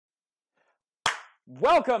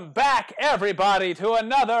Welcome back, everybody, to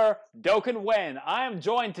another Dokkan Win. I am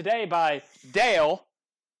joined today by Dale.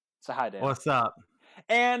 So hi, Dale. What's up?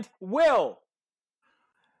 And Will.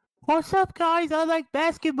 What's up, guys? I like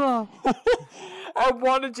basketball. I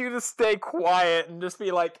wanted you to stay quiet and just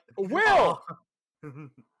be like, Will! Oh.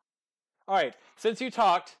 Alright, since you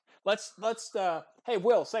talked, let's hey,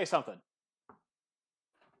 Will, say something.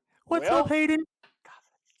 What's Will? up, Hayden?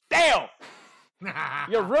 Dale!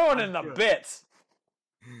 You're ruining the bits.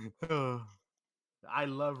 I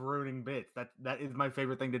love ruining bits. That is my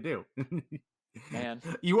favorite thing to do. Man.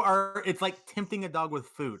 It's like tempting a dog with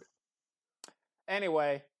food.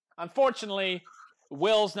 Anyway, unfortunately,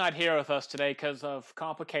 Will's not here with us today because of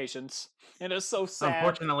complications. And it's so sad.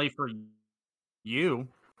 Unfortunately for you.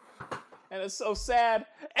 And it's so sad.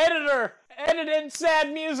 Editor! Edit in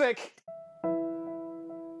sad music!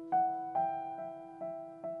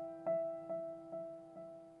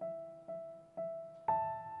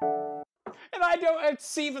 And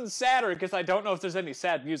it's even sadder because I don't know if there's any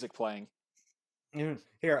sad music playing.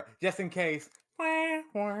 Here, just in case. Alright.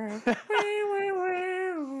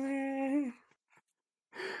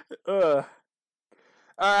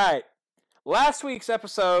 Last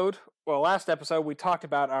episode, we talked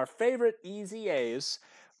about our favorite Easy A's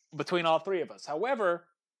between all three of us. However,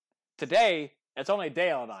 today, it's only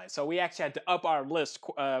Dale and I, so we actually had to up our list,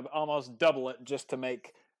 almost double it, just to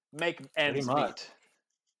make ends meet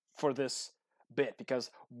for this bit,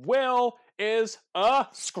 because Will is a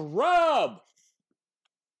scrub!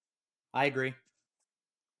 I agree.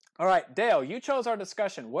 Alright, Dale, you chose our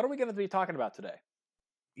discussion. What are we going to be talking about today?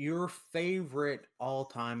 Your favorite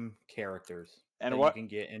all-time characters and that what you can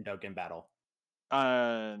get in Dokkan Battle.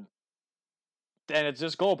 And it's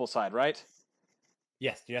just global side, right?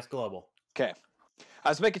 Yes, just global. Okay. I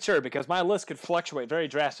was making sure because my list could fluctuate very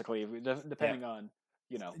drastically depending on,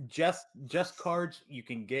 Just cards you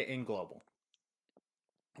can get in global.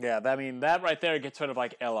 Yeah, that right there gets rid of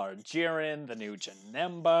like LR Jiren, the new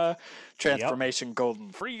Janemba, Transformation Golden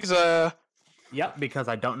Frieza. Yep, because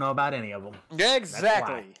I don't know about any of them. Yeah,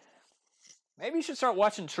 exactly. Maybe you should start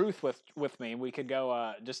watching Truth with me. We could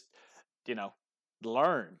go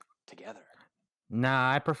learn together.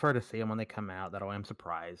 Nah, I prefer to see them when they come out. That way I'm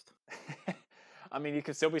surprised. I mean, you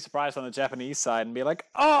could still be surprised on the Japanese side and be like,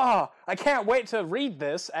 "Oh, I can't wait to read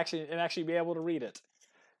this." Actually be able to read it.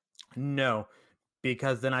 No,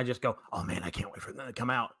 because then I just go, "Oh man, I can't wait for them to come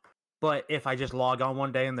out." But if I just log on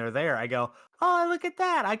one day and they're there, I go, "Oh, look at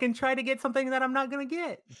that! I can try to get something that I'm not going to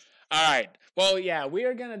get." All right. Well, yeah, we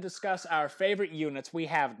are going to discuss our favorite units. We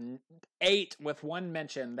have 8 with one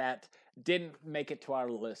mention that didn't make it to our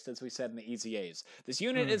list, as we said in the Easy A's. This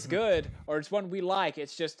unit is good, or it's one we like.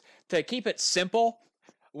 It's just to keep it simple.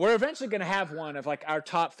 We're eventually going to have one of like our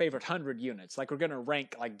top favorite 100 units. Like we're going to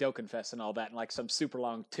rank like Dokkan Fest and all that in like some super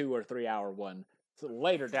long 2 or 3 hour one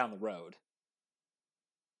later down the road.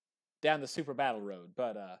 Down the Super Battle Road.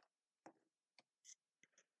 But,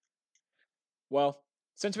 well,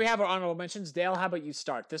 since we have our honorable mentions, Dale, how about you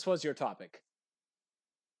start? This was your topic.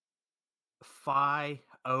 Phi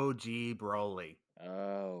OG Broly.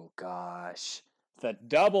 Oh, gosh. The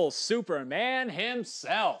double Superman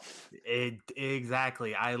himself.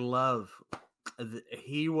 Exactly. I love...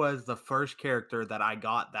 He was the first character that I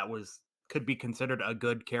got that could be considered a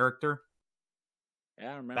good character.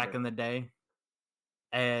 Yeah, I remember. Back in the day.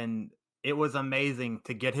 And it was amazing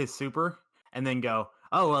to get his super and then go,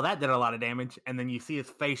 "Oh, well, that did a lot of damage." And then you see his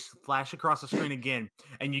face flash across the screen again.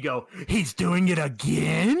 And you go, "He's doing it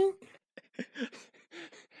again?"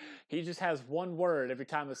 He just has one word every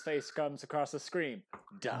time his face comes across the screen.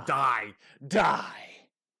 Die. Die. Die.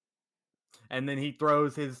 And then he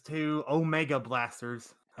throws his 2 Omega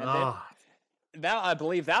Blasters. I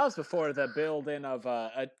believe that was before the build-in of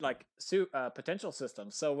potential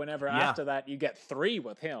systems. So whenever after that, you get 3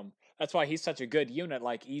 with him. That's why he's such a good unit,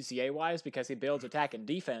 like EZA-wise, because he builds attack and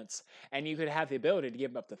defense, and you could have the ability to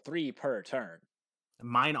give him up to 3 per turn.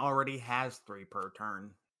 Mine already has 3 per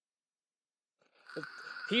turn.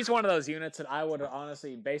 He's one of those units that I would have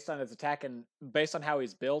honestly, based on his attack and based on how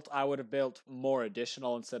he's built, I would have built more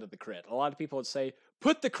additional instead of the crit. A lot of people would say,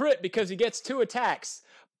 put the crit because he gets 2 attacks,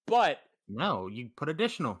 but... No, you put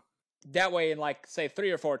additional. That way, in like, say,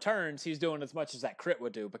 3 or 4 turns, he's doing as much as that crit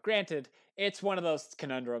would do. But granted, it's one of those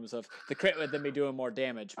conundrums of the crit would then be doing more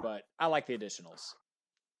damage, but I like the additionals.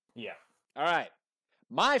 Yeah. All right.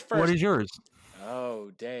 My first... What is yours?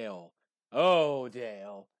 Oh, Dale. Oh,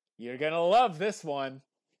 Dale. You're going to love this one.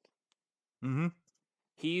 Mm-hmm.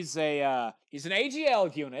 He's an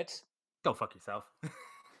AGL unit. Go fuck yourself.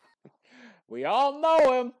 We all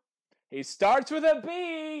know him. He starts with a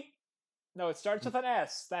B. No, it starts with an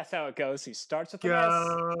S. That's how it goes. He starts with an S.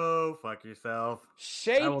 Go fuck yourself.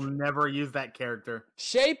 I will Shape never use that character.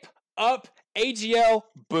 up AGL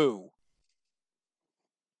Boo.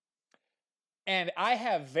 And I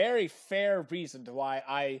have very fair reason to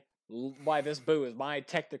why this Boo is my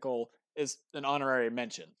technical is an honorary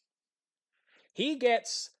mention. He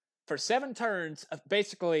gets for 7 turns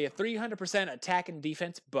basically a 300% attack and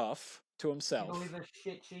defense buff to himself. You believe this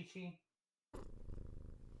shit, Chi-Chi?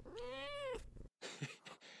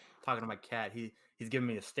 Talking to my cat, he's giving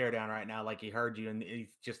me a stare down right now, like he heard you, and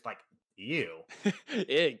he's just like, ew.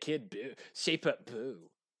 Yeah, kid Boo, shape up Boo.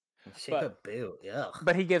 Shape up Boo, yeah.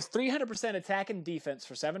 But he gives 300% attack and defense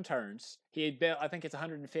for 7 turns. I think it's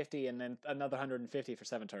 150 and then another 150 for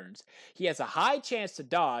 7 turns. He has a high chance to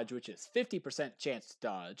dodge, which is 50% chance to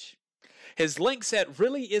dodge. His link set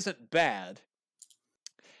really isn't bad.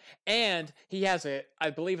 And he has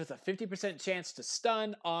I believe it's a 50% chance to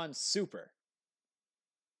stun on super.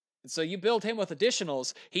 And so you build him with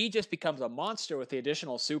additionals, he just becomes a monster with the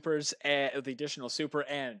additional supers and the additional super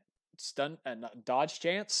and stun and dodge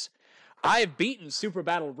chance. I've beaten Super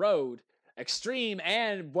Battle Road, Extreme,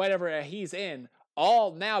 and whatever he's in,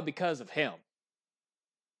 all now because of him.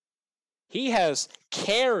 He has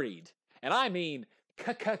carried, and I mean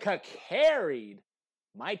carried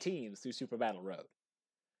my teams through Super Battle Road.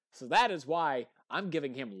 So that is why I'm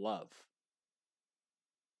giving him love.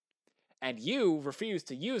 And you refuse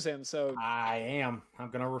to use him, so... I am.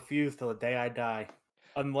 I'm going to refuse till the day I die.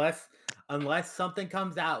 Unless something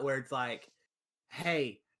comes out where it's like,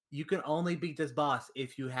 hey, you can only beat this boss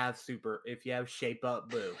if you have Shape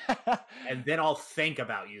Up Boo. And then I'll think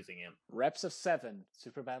about using him. Reps of 7,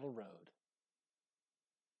 Super Battle Road.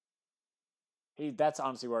 That's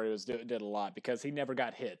honestly where he did a lot, because he never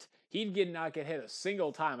got hit. He did not get hit a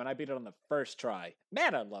single time, and I beat it on the first try.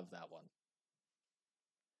 Man, I love that one.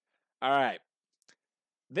 All right.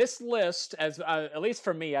 This list, as at least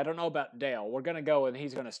for me, I don't know about Dale. We're going to go and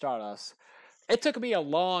he's going to start us. It took me a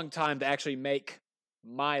long time to actually make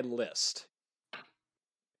my list.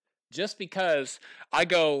 Just because I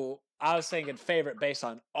was thinking favorite based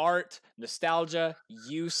on art, nostalgia,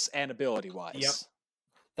 use, and ability-wise. Yep.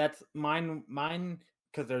 That's mine,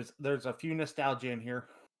 because there's a few nostalgia in here.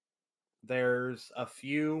 There's a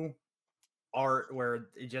few art where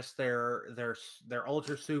just their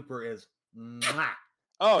ultra super is mwah.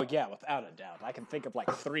 Oh yeah, without a doubt. I can think of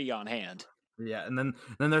like 3 on hand. Yeah, and then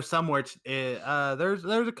there's some where there's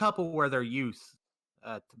a couple where their use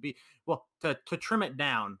to trim it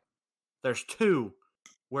down. There's 2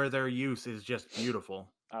 where their use is just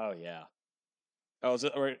beautiful. Oh yeah. Oh, is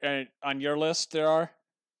it on your list? There are.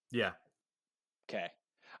 Yeah. Okay.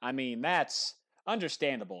 I mean, that's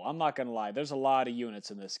understandable. I'm not going to lie. There's a lot of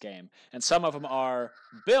units in this game, and some of them are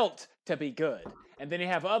built to be good. And then you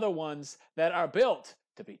have other ones that are built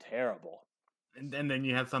to be terrible. And then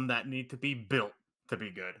you have some that need to be built to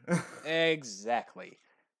be good. Exactly.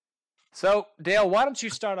 So, Dale, why don't you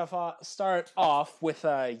start off with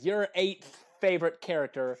your 8th favorite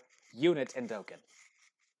character unit in Dokkan?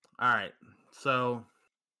 All right. So,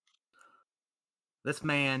 this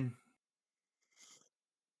man,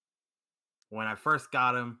 when I first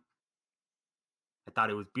got him, I thought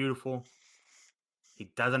he was beautiful.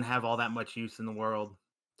 He doesn't have all that much use in the world,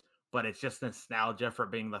 but it's just nostalgia for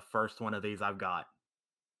being the first one of these I've got.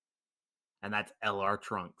 And that's LR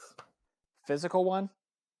Trunks. Physical one?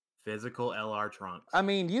 Physical LR Trunks. I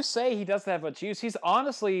mean, you say he doesn't have much use. He's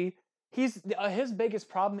honestly, his biggest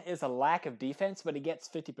problem is a lack of defense, but he gets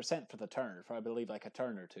 50% for the turn, for I believe like a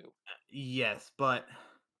turn or 2. Yes, but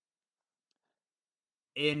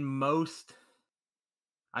in most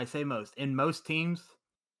teams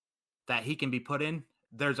that he can be put in,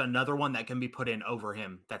 there's another one that can be put in over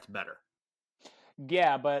him that's better.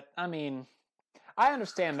 Yeah, but I mean, I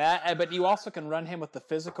understand that, but you also can run him with the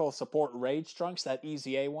physical support Rage Trunks, that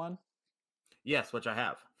EZA one. Yes, which I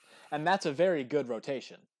have. And that's a very good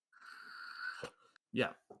rotation. Yeah.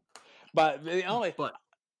 But I'll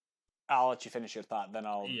let you finish your thought, then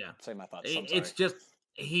I'll say my thoughts. It's just,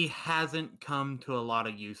 he hasn't come to a lot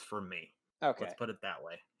of use for me. Okay. Let's put it that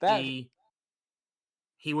way.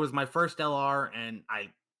 He was my first LR, and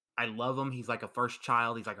I love him. He's like a first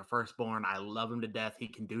child. He's like a firstborn. I love him to death. He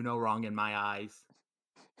can do no wrong in my eyes.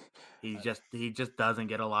 He just doesn't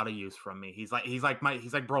get a lot of use from me. He's like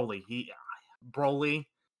Broly. Broly,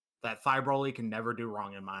 that Thigh Broly can never do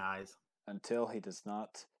wrong in my eyes. Until he does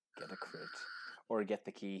not get a crit or get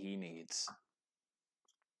the key he needs.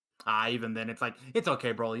 Even then, it's like, it's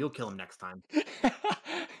okay, Broly. You'll kill him next time.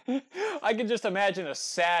 I can just imagine a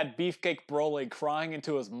sad Beefcake Broly crying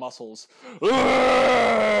into his muscles.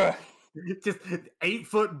 Just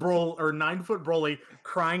 8-foot Broly or 9-foot Broly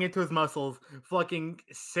crying into his muscles, fucking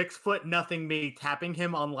 6-foot nothing me tapping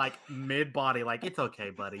him on like mid body, like it's okay,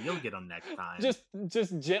 buddy, you'll get him next time.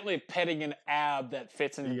 Just gently petting an ab that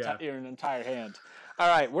fits in Yeah. an entire hand. All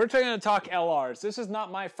right, we're going to talk LRs. This is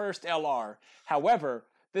not my first LR. However,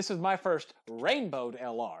 this is my first rainbowed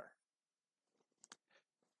LR.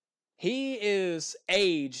 He is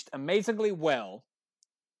aged amazingly well,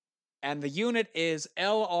 and the unit is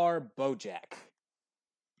LR Bojack.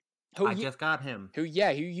 I just got him. Who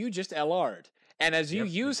you just LR'd. And as you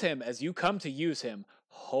use him, as you come to use him,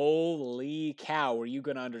 holy cow, are you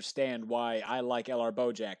going to understand why I like LR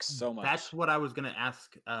Bojack so much? That's what I was going to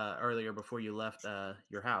ask earlier before you left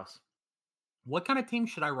your house. What kind of team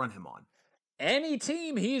should I run him on? Any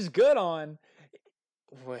team he's good on.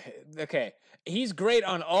 Okay, he's great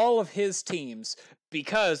on all of his teams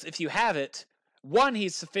because if you have it, one,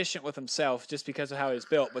 he's sufficient with himself just because of how he's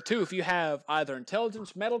built. But two, if you have either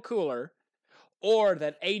Intelligence Metal Cooler or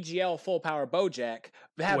that AGL Full Power Bojack,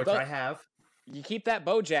 which I have. You keep that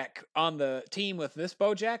Bojack on the team with this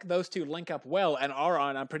Bojack, those two link up well and are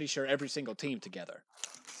on, I'm pretty sure, every single team together.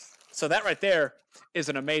 So that right there is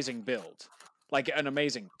an amazing build. Like, an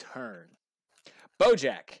amazing turn.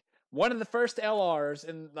 Bojack, one of the first LRs,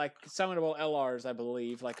 and like, summonable LRs, I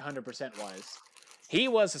believe, like 100% wise. He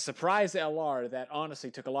was a surprise LR that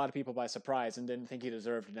honestly took a lot of people by surprise and didn't think he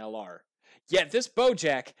deserved an LR. Yet this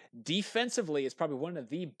Bojack, defensively, is probably one of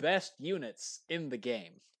the best units in the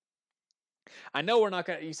game. I know we're not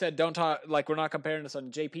gonna. You said don't talk like we're not comparing this on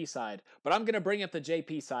the JP side, but I'm gonna bring up the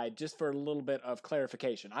JP side just for a little bit of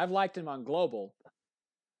clarification. I've liked him on global,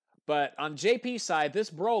 but on JP side, this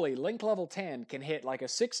Broly Link level 10 can hit like a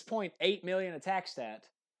 6.8 million attack stat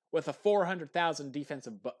with a 400,000 defense.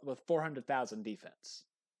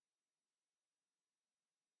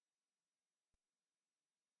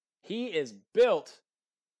 He is built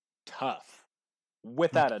tough,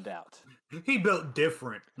 without a doubt. He built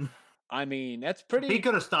different. I mean, that's pretty... He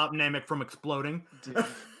could have stopped Namek from exploding.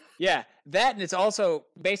 Yeah, that, and it's also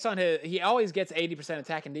based on his... He always gets 80%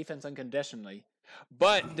 attack and defense unconditionally.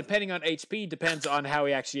 But depending on HP, depends on how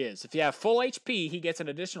he actually is. If you have full HP, he gets an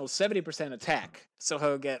additional 70% attack. So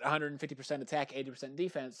he'll get 150% attack, 80%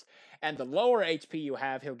 defense. And the lower HP you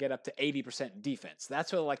have, he'll get up to 80% defense.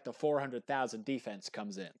 That's where like the 400,000 defense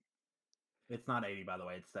comes in. It's not 80, by the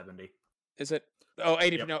way. It's 70. Is it? Oh,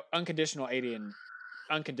 80. Yep. No, unconditional 80 and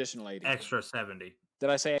unconditional 80. Extra 70. Did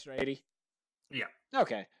I say extra 80? Yeah.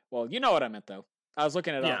 Okay. Well, you know what I meant, though. I was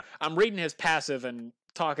looking at it. I'm reading his passive and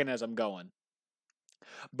talking as I'm going.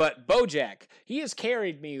 But Bojack, he has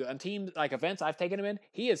carried me on teams, like events I've taken him in,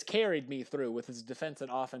 he has carried me through with his defense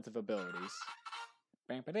and offensive abilities.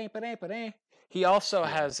 He also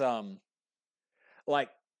has, like,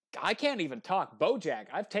 I can't even talk. Bojack,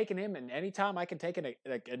 I've taken him, and anytime I can take an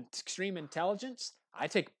extreme intelligence, I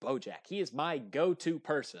take Bojack. He is my go-to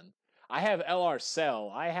person. I have LR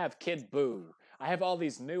Cell. I have Kid Buu. I have all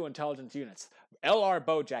these new intelligence units. LR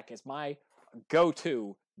Bojack is my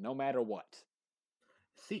go-to no matter what.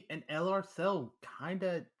 See, an LR Cell kind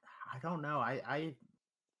of, I don't know. I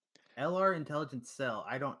LR Intelligence Cell,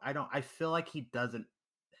 I feel like he doesn't.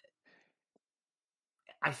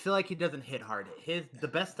 I feel like he doesn't hit hard. The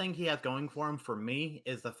best thing he has going for him, for me,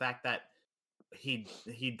 is the fact that he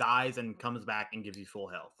dies and comes back and gives you full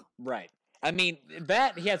health. Right. I mean,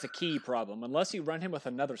 that he has a key problem unless you run him with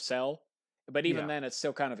another Cell. But even then, it's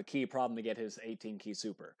still kind of a key problem to get his 18 key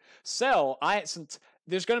super. Cell, since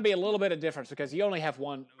there's going to be a little bit of difference because you only have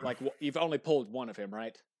one. Like you've only pulled one of him,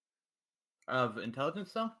 right? Of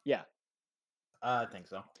Intelligence Cell? Yeah. I think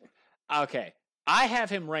so. Okay. I have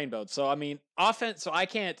him rainbowed, so I mean, offense, so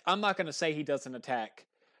I'm not going to say he doesn't attack.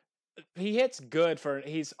 He hits good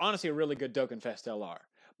he's honestly a really good Dokkan Fest LR.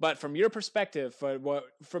 But from your perspective,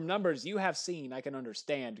 from numbers you have seen, I can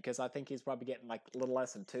understand, because I think he's probably getting like a little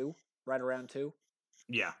less than 2, right around 2.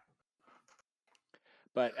 Yeah.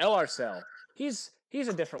 But LR Cell, he's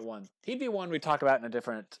a different one. He'd be one we talk about in a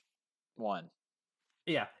different one.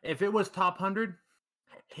 Yeah, if it was top 100,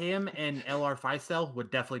 him and LR Cell would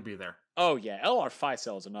definitely be there. Oh yeah, LR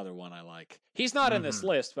Cell is another one I like. He's not in this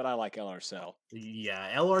list, but I like LR Cell.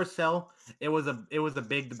 Yeah, LR Cell. It was a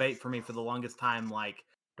big debate for me for the longest time. Like,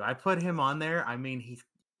 do I put him on there? I mean,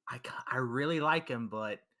 I really like him,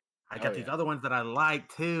 but I got these other ones that I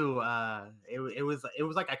like too. It was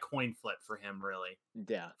like a coin flip for him, really.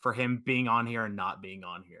 Yeah. For him being on here and not being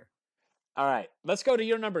on here. All right, let's go to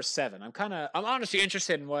your number 7. I'm honestly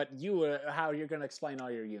interested in how you're going to explain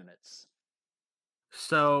all your units.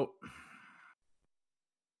 So,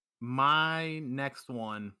 my next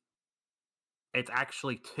one It's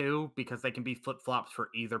actually 2 because they can be flip-flops for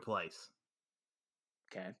either place.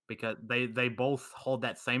 Okay. Because they both hold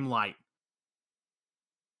that same light.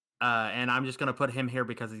 And I'm just going to put him here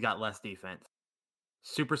because he's got less defense.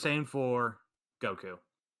 Super Saiyan 4, Goku.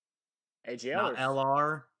 AGL Not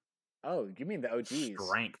LR. Oh, you mean the OGs?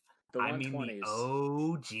 Strength. The 120s. I mean the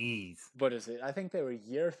OGs. What is it? I think they were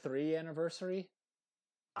year 3 anniversary.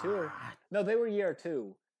 No, they were year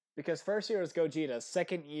 2. Because first year was Gogeta,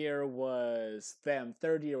 second year was them,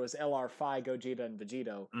 third year was LR5, Gogeta, and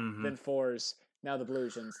Vegito. Mm-hmm. Then 4's now the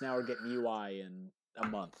Bluesians. Now we're getting UI in a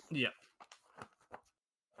month. Yep.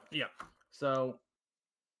 So,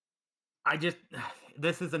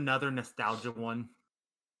 this is another nostalgia one.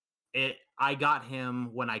 I got him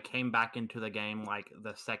when I came back into the game, like,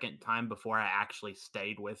 the second time before I actually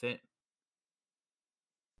stayed with it.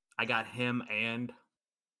 I got him and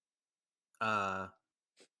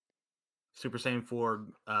Super Saiyan 4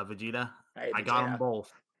 Vegeta. I got them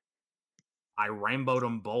both. I rainbowed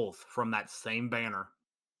them both from that same banner.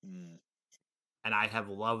 And I have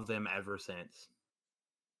loved them ever since.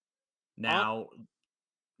 Now,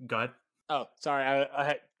 go ahead. Oh, sorry.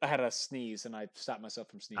 I had a sneeze and I stopped myself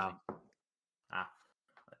from sneezing.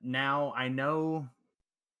 Now, I know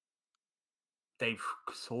they've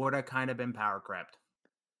sort of kind of been power crept.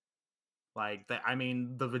 Like, the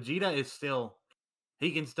Vegeta is still...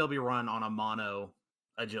 He can still be run on a mono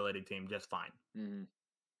agility team just fine. Mm-hmm.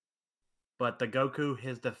 But the Goku,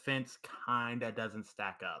 his defense kind of doesn't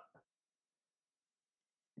stack up.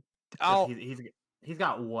 Oh, he's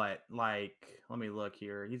got what? Like, let me look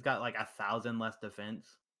here. He's got like 1,000 less defense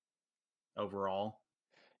overall.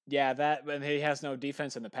 Yeah, and he has no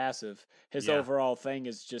defense in the passive. His overall thing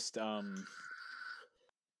is just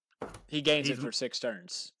he gains it for 6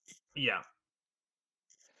 turns. Yeah.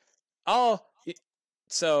 Oh,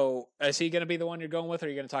 so is he going to be the one you're going with, or are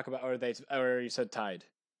you going to talk about, or you said tied?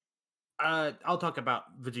 I'll talk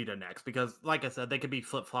about Vegeta next because, like I said, they could be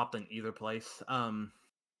flip flopped in either place.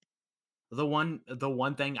 The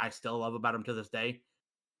one thing I still love about him to this day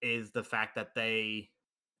is the fact that they,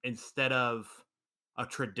 instead of a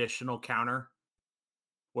traditional counter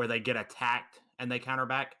where they get attacked and they counter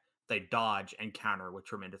back, they dodge and counter with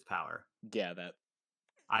tremendous power. Yeah, that.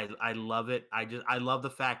 I love it. I love the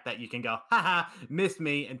fact that you can go, haha, miss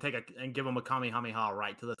me, and give him a Kamehameha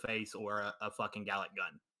right to the face or a fucking Gallic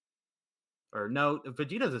gun. Or no,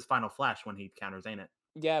 Vegeta's his final flash when he counters, ain't it?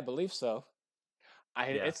 Yeah, I believe so.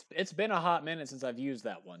 It's been a hot minute since I've used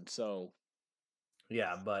that one, so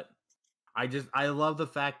yeah, but I love the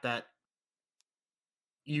fact that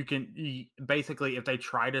you basically, if they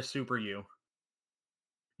try to super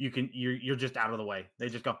you're just out of the way. They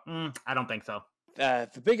just go, I don't think so.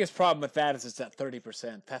 The biggest problem with that is it's that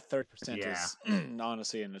 30%. That 30% is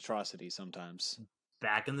honestly an atrocity sometimes.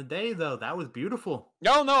 Back in the day, though, that was beautiful.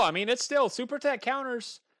 No, I mean, it's still super tech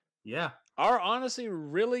counters. Yeah, are honestly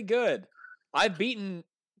really good. I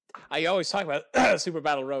always talk about Super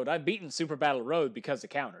Battle Road. I've beaten Super Battle Road because of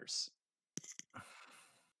counters.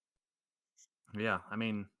 Yeah, I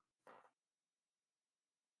mean,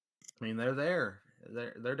 they're there.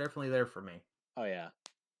 They're definitely there for me. Oh yeah.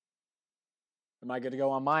 Am I good to go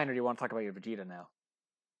on mine, or do you want to talk about your Vegeta now?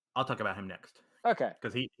 I'll talk about him next. Okay.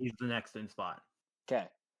 Because he's the next in spot. Okay.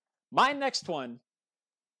 My next one,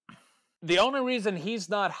 the only reason he's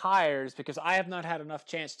not higher is because I have not had enough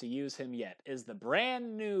chance to use him yet, is the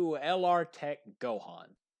brand new LR Tech Gohan.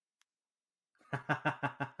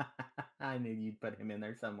 I knew you'd put him in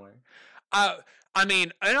there somewhere. I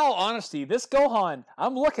mean, in all honesty, this Gohan,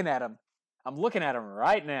 I'm looking at him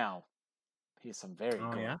right now. He has some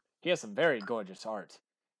very gorgeous art.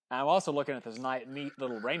 And I'm also looking at this neat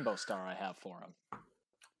little rainbow star I have for him.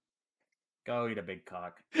 Go eat a big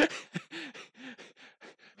cock.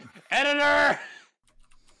 Editor!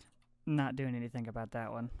 Not doing anything about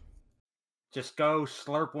that one. Just go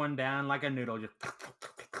slurp one down like a noodle. Just.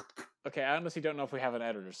 Okay, I honestly don't know if we have an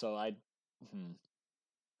editor, so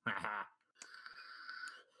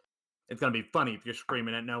It's gonna be funny if you're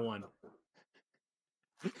screaming at no one.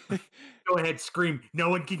 Go ahead, scream. No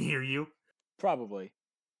one can hear you. Probably.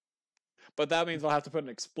 But that means I'll have to put an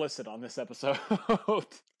explicit on this episode.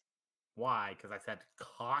 Why? Because I said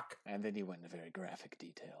cock? And then you went into very graphic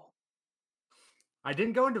detail. I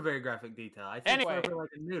didn't go into very graphic detail. I said anyway, like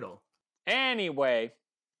a noodle. Anyway.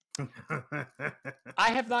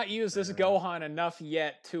 I have not used this Gohan enough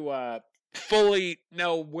yet to fully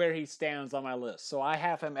know where he stands on my list. So I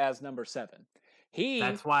have him as number 7.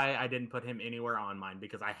 That's why I didn't put him anywhere on mine,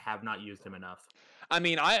 because I have not used him enough. I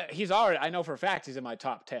mean, I know for a fact he's in my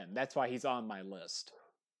top 10. That's why he's on my list.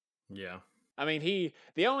 Yeah. I mean,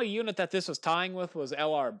 the only unit that this was tying with was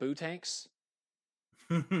LR Boo Tanks.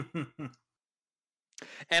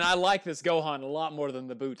 And I like this Gohan a lot more than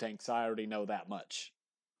the Boo-Tanks. I already know that much.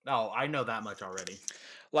 Oh, I know that much already.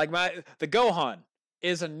 Like the Gohan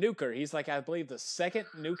is a nuker. He's like, I believe, the second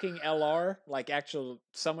nuking LR, like actual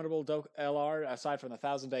summonable LR, aside from the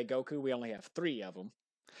 1000-day Goku. We only have 3 of them.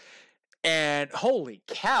 And holy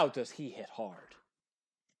cow, does he hit hard.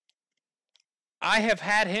 I have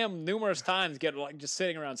had him numerous times get like just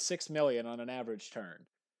sitting around 6 million on an average turn.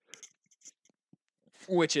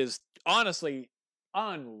 Which is honestly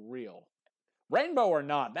unreal. Rainbow or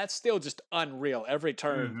not, that's still just unreal. Every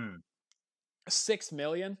turn, 6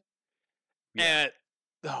 million. Yeah.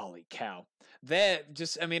 And holy cow. That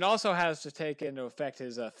just, I mean, also has to take into effect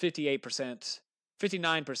his 58%,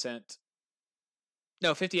 59%,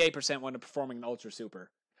 no, 58% when performing an Ultra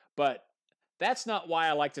Super. But that's not why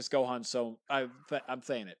I like this Gohan, so I'm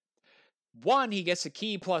saying it. 1, he gets a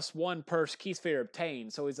key plus 1 per key sphere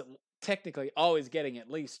obtained, so he's technically always getting at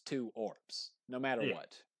least 2 orbs, no matter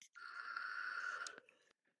what.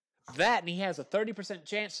 That, and he has a 30%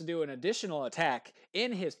 chance to do an additional attack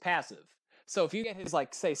in his passive. So if you get his,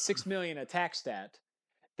 like, say, 6 million attack stat,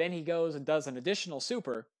 then he goes and does an additional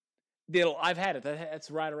super, I've had it, that's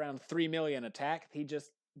right around 3 million attack. He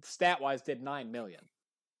just, stat-wise, did 9 million.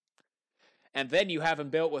 And then you have him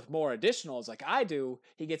built with more additionals like I do.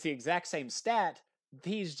 He gets the exact same stat.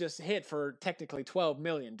 He's just hit for technically 12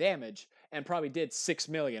 million damage and probably did 6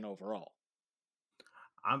 million overall.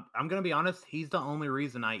 I'm gonna be honest. He's the only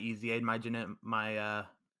reason I EZA'd not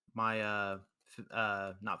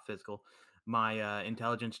physical, my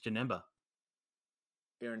intelligence Janemba.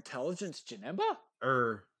 Your intelligence Janemba?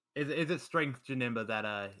 Or is it strength Janemba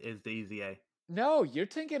that is the EZA? No, you're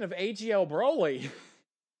thinking of AGL Broly.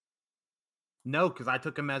 No, because I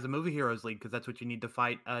took him as a Movie Heroes League, because that's what you need to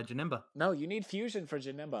fight Janemba. No, you need fusion for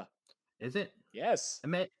Janemba. Is it? Yes.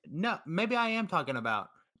 No, maybe I am talking about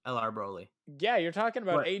LR Broly. Yeah, you're talking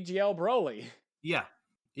about AGL Broly. Yeah,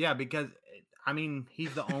 because I mean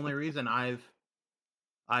he's the only reason I've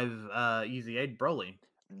EZA'd Broly.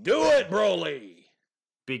 Do it, Broly!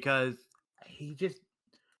 Because he just,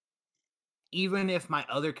 even if my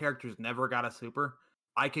other characters never got a super,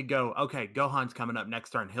 I could go, okay, Gohan's coming up next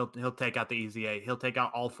turn. He'll take out the EZA. He'll take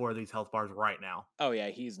out all 4 of these health bars right now. Oh yeah,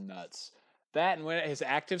 he's nuts. That and his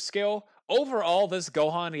active skill. Overall, this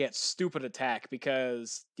Gohan gets stupid attack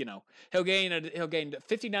because, you know, he'll gain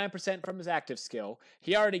 59% from his active skill.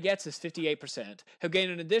 He already gets his 58%. He'll gain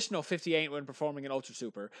an additional 58 when performing an Ultra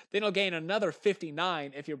Super. Then he'll gain another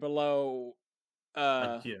 59 if you're below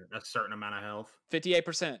a certain amount of health.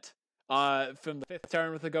 58%. From the 5th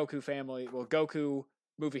turn with the Goku family. Well, Goku,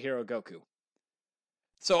 Movie Hero Goku.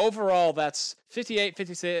 So overall, that's 58,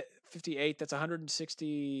 56, 58. That's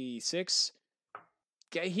 166.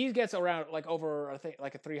 He gets around like over, I think,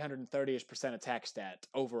 like a 330% attack stat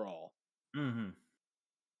overall. Mm-hmm.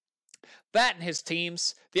 That and his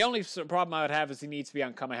teams. The only problem I would have is he needs to be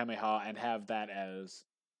on Kamehameha and have that as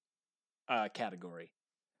a category.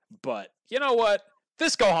 But you know what?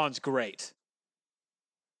 This Gohan's great.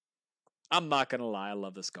 I'm not gonna lie, I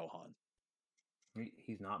love this Gohan.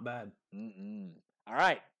 He's not bad. All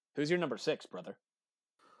right, who's your number 6, brother?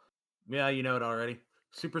 Yeah, you know it already.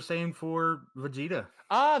 Super Saiyan 4 Vegeta.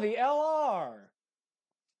 Ah, the LR.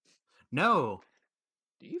 No.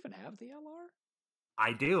 Do you even have the LR?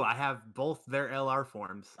 I do. I have both their LR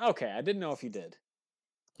forms. Okay, I didn't know if you did.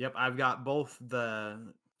 Yep, I've got both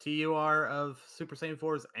the TUR of Super Saiyan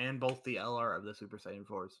 4s and both the LR of the Super Saiyan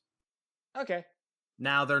 4s. Okay.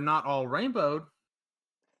 Now, they're not all rainbowed,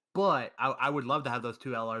 but I would love to have those 2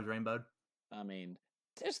 LRs rainbowed. I mean,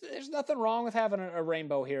 there's nothing wrong with having a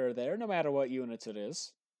rainbow here or there, no matter what units it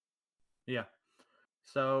is. Yeah.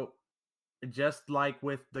 So, just like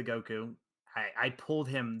with the Goku, I pulled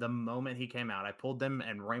him the moment he came out. I pulled them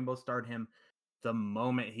and rainbow starred him the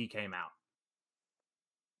moment he came out.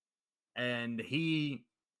 And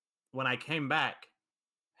when I came back,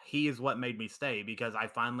 he is what made me stay, because I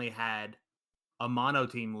finally had a mono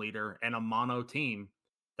team leader and a mono team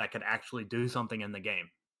that could actually do something in the game.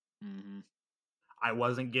 Mm-hmm. I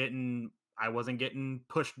wasn't getting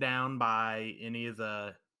pushed down by any of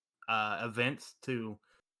the events to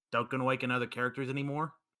Dokkan Awaken other characters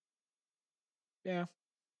anymore. Yeah.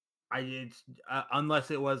 Unless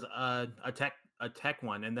it was a tech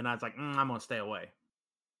one, and then I was like, I'm gonna stay away.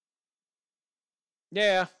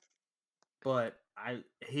 Yeah. But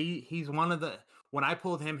he's one of the, when I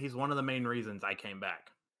pulled him, he's one of the main reasons I came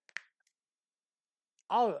back.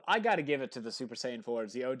 I got to give it to the Super Saiyan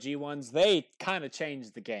 4s, the OG ones. They kind of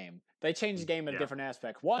changed the game. They changed the game in a different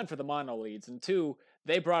aspect. 1, for the mono leads, and 2,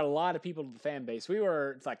 they brought a lot of people to the fan base. We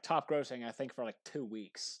were like top grossing, I think, for like 2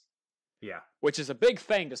 weeks. Yeah, which is a big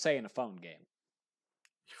thing to say in a phone game.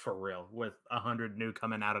 for real. With 100 new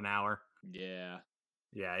coming out an hour. Yeah.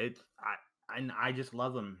 Yeah, I just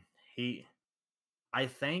love him. I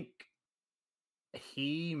think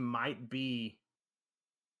he might be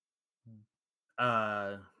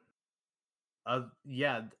uh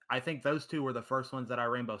yeah, I think those two were the first ones that I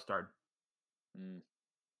rainbow starred. Mm.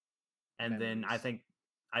 And then Memories.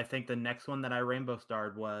 I think the next one that I rainbow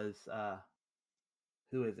starred was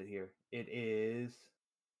who is it here? It is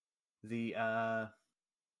the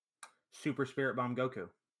Super Spirit Bomb Goku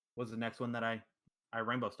was the next one that I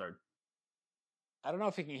rainbow starred. I don't know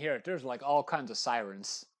if you can hear it. There's like all kinds of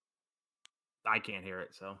sirens. I can't hear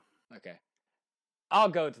it, so Okay. I'll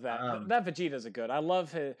go to that. um That Vegeta's a good. I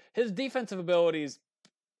love his defensive abilities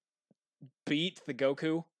beat the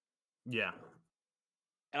Goku. yeah.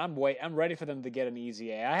 And I'm ready for them to get an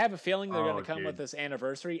easy A. I have a feeling they're going Oh, to come with dude. this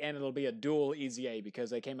anniversary, and it'll be a dual easy A because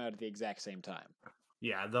they came out at the exact same time.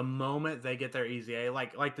 Yeah, the moment they get their easy A,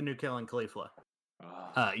 like the new Killing Caulifla.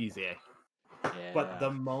 Easy A. Yeah. But the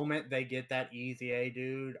moment they get that easy A,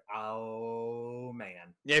 dude, oh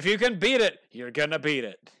man. If you can beat it, you're gonna beat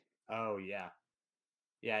it. Oh yeah.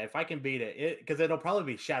 Yeah, if I can beat it, because it'll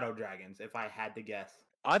probably be Shadow Dragons if I had to guess.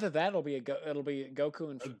 Either that, it'll be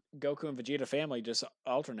Goku and Vegeta family just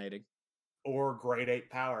alternating, Or Grade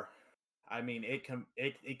 8 Power. I mean, it can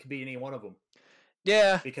be any one of them.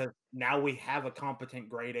 Yeah. Because now we have a competent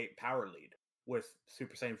Grade 8 Power lead with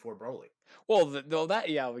Super Saiyan 4 Broly. Well,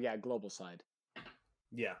 we got global side.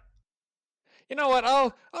 Yeah. You know what?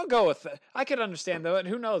 I'll go with it. I could understand though, and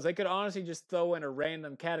who knows? They could honestly just throw in a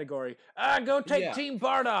random category. Go take Team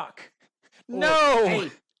Bardock. Or, No.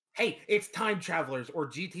 Hey, it's Time Travelers or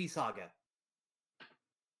GT Saga.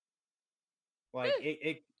 Like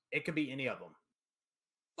it could be any of them.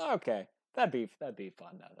 Okay, that'd be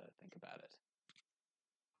fun now that I think about it.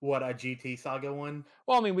 What, a GT Saga one?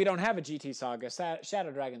 Well, I mean, we don't have a GT Saga.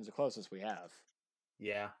 Shadow Dragon's the closest we have.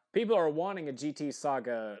 Yeah. People are wanting a GT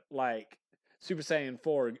Saga like Super Saiyan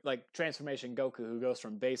 4, like Transformation Goku, who goes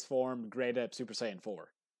from base form, grade up Super Saiyan 4.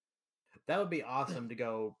 That would be awesome to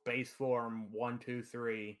go base form 1, 2,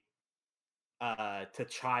 3, to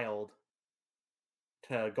child,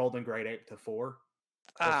 to golden grade 8 to 4, or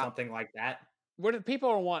something like that. What do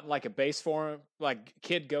people want? Like a base form, like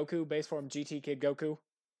Kid Goku, base form GT Kid Goku?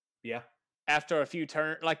 Yeah. After a few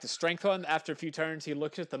turns, like the strength one, after a few turns, he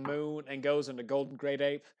looks at the moon and goes into golden grade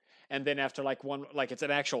 8. And then after it's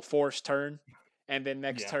an actual forced turn. And then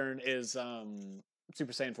next turn is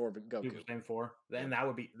Super Saiyan 4 Goku. Super Saiyan 4. Then that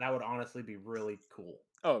would honestly be really cool.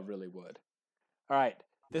 Oh, it really would. All right.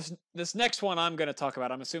 This next one I'm going to talk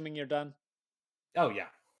about, I'm assuming you're done? Oh, yeah.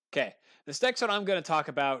 Okay. This next one I'm going to talk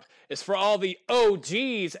about is for all the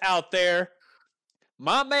OGs out there.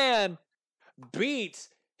 My man beat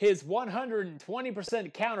his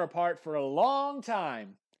 120% counterpart for a long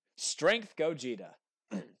time, Strength Gogeta.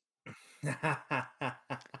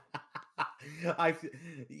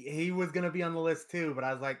 He was gonna be on the list too, but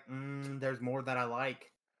I was like, there's more that I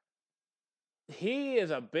like. He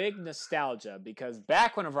is a big nostalgia because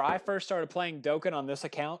back whenever I first started playing Dokkan on this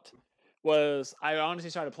account, I honestly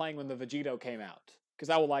started playing when the Vegito came out because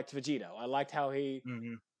I liked Vegito. I liked how he.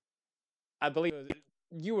 Mm-hmm. I believe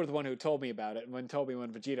you were the one who told me about it when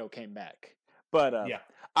Vegito came back. But yeah.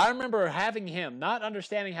 I remember having him, not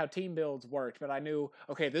understanding how team builds worked, but I knew,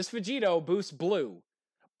 okay, this Vegito boosts blue,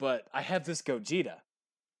 but I have this Gogeta.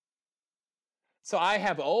 So I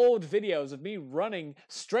have old videos of me running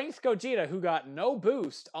Strength Gogeta who got no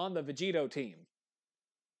boost on the Vegito team.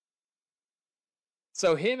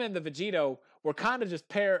 So him and the Vegito were kind of just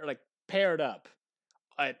paired up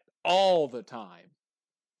all the time.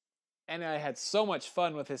 And I had so much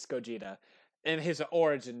fun with this Gogeta in his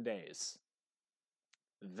origin days.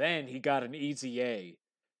 Then he got an easy A.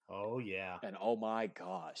 Oh, yeah. And oh my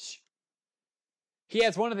gosh. He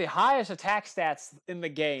has one of the highest attack stats in the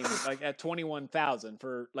game, like at 21,000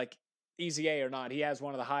 for like easy A or not. He has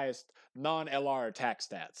one of the highest non-LR attack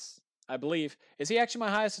stats. I believe. Is he actually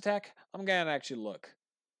my highest attack? I'm going to actually look.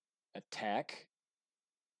 Attack.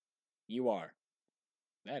 You are.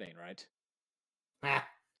 That ain't right.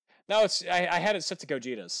 No, I had it set to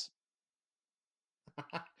Gogeta's.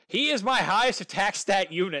 He is my highest attack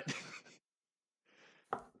stat unit.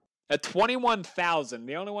 At 21,000.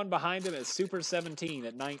 The only one behind him is Super 17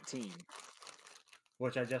 at 19.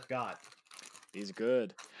 Which I just got. He's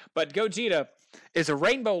good. But Gogeta is a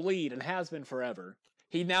rainbow lead and has been forever.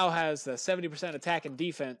 He now has the 70% attack and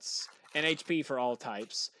defense and HP for all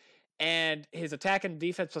types. And his attack and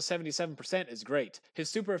defense plus 77% is great. His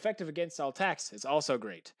super effective against all attacks is also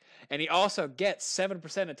great. And he also gets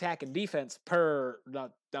 7% attack and defense per,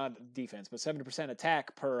 not defense, but 7%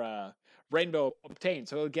 attack per rainbow obtained.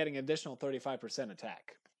 So he'll getting an additional 35%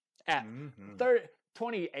 attack at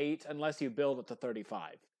 28 unless you build it to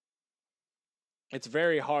 35. It's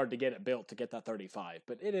very hard to get it built to get that 35,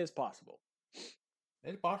 but it is possible.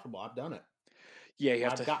 It's possible. I've done it. Yeah, you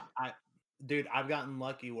have to. Dude, I've gotten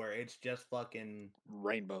lucky where it's just fucking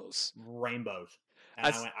rainbows. And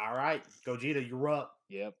I went, all right, Gogeta, you're up.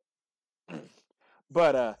 Yep.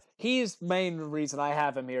 But he's main reason I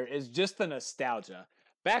have him here is just the nostalgia.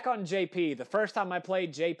 Back on JP, the first time I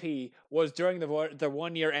played JP was during the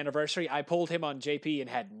 1 year anniversary. I pulled him on JP and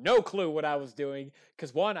had no clue what I was doing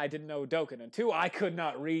because 1, I didn't know Dokkan, and 2, I could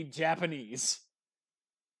not read Japanese.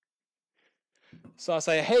 So I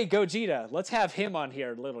say, hey, Gogeta, let's have him on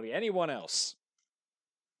here, literally. Anyone else.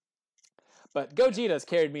 But Gogeta's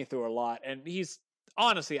carried me through a lot, and he's,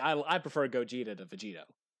 honestly, I prefer Gogeta to Vegito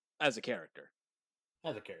as a character.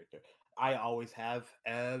 I always have,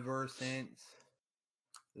 ever since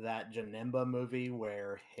that Janemba movie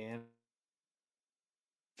where him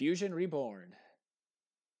Fusion Reborn.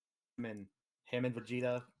 and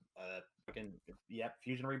Vegeta,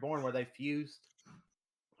 Fusion Reborn, where they fused.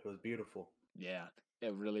 It was beautiful. Yeah,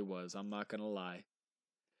 it really was. I'm not going to lie.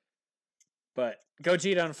 But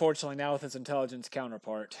Gogeta, unfortunately, now with his intelligence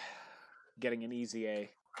counterpart, getting an easy A.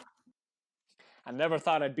 I never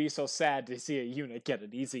thought I'd be so sad to see a unit get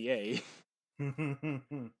an easy A.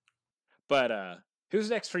 But, who's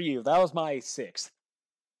next for you? That was my 6th.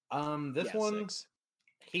 This one, 6.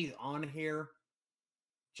 He's on here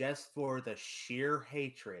just for the sheer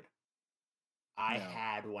hatred I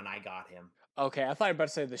had when I got him. Okay, I thought you were about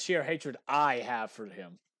to say the sheer hatred I have for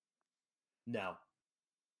him. No.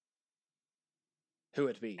 Who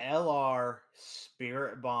it be? LR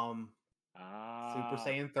Spirit Bomb Super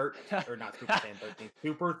Saiyan 13, or not Super Saiyan 13,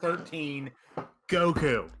 Super 13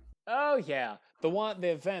 Goku. Oh yeah, the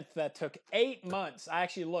event that took 8 months. I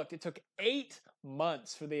actually looked. It took 8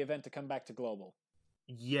 months for the event to come back to global.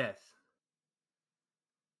 Yes.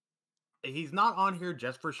 He's not on here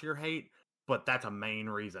just for sheer hate, but that's a main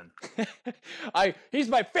reason. He's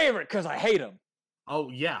my favorite because I hate him. Oh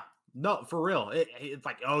yeah, no, for real. It's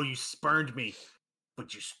like, oh, you spurned me,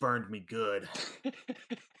 but you spurned me good.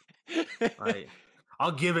 Right.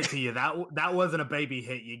 I'll give it to you. That wasn't a baby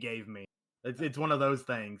hit you gave me. It's one of those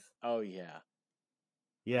things. Oh yeah.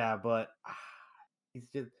 Yeah, but he's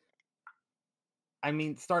just. I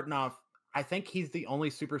mean, starting off, I think he's the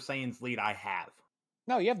only Super Saiyan's lead I have.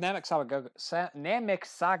 No, you have Namek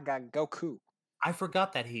Saga Goku. I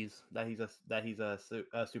forgot that he's a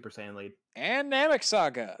Super Saiyan lead. And Namek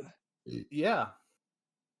Saga. Yeah.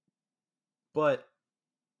 But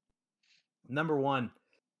number 1,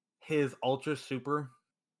 his Ultra Super.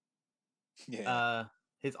 Yeah.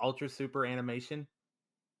 His Ultra Super animation.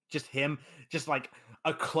 Just him, just like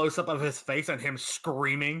a close up of his face and him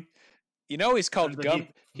screaming. You know he's called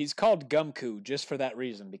he's called Gumku just for that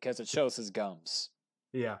reason, because it shows his gums.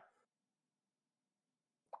 Yeah.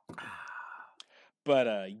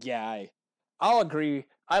 But yeah, I'll agree.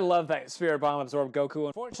 I love that Spirit Bomb absorbed Goku.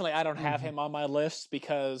 Unfortunately, I don't have him on my list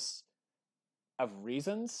because of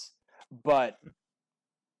reasons. But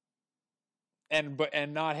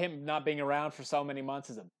not him not being around for so many months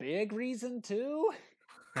is a big reason too.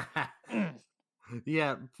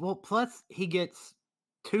 Yeah, well, plus he gets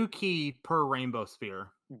 2 ki per rainbow sphere.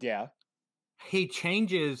 Yeah. He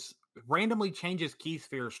randomly changes key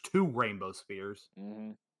spheres to rainbow spheres.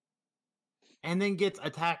 Mm-hmm. And then gets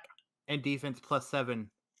attack and defense plus 7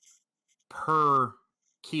 per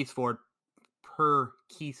key sphere.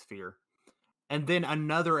 And then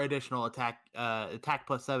another additional attack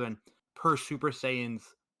plus 7 per Super Saiyan's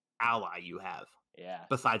ally you have. Yeah.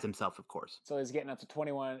 Besides himself, of course. So he's getting up to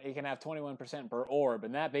 21. He can have 21% per orb,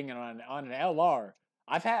 and that being on an LR.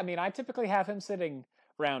 I typically have him sitting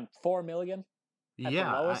around 4 million. At the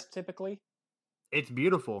lowest, typically. It's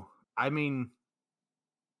beautiful. I mean,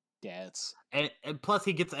 yeah, it's and plus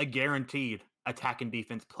he gets a guaranteed attack and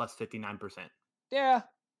defense plus 59%. Yeah,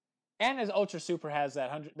 and his Ultra Super has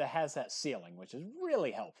that ceiling, which is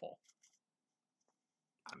really helpful.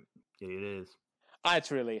 It is. I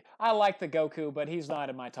like the Goku, but he's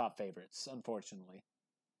not in my top favorites, unfortunately.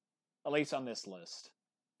 At least on this list.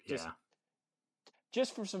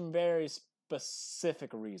 Just for some very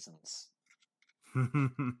specific reasons.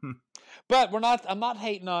 But I'm not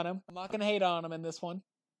hating on him. I'm not going to hate on him in this one.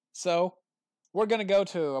 So, we're going to go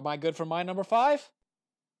to, am I good for my number 5?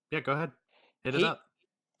 Yeah, go ahead. Hit it up.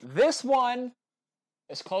 This one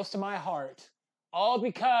is close to my heart, All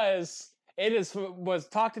because was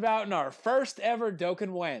talked about in our first ever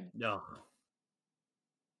Dokkan win. No.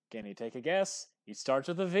 Can you take a guess? He starts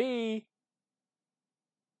with a V.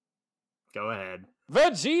 Go ahead.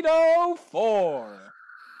 Vegito 4.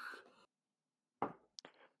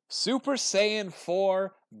 Super Saiyan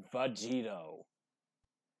 4 Vegito.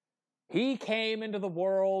 He came into the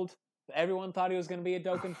world. Everyone thought he was going to be a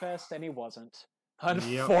Dokkan Fest, and he wasn't.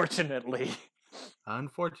 Unfortunately. Yep.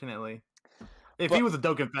 Unfortunately. If he was a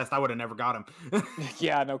Dokkan Fest, I would have never got him.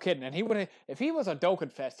 Yeah, no kidding. And he would have, if he was a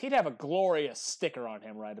Dokkan Fest, he'd have a glorious sticker on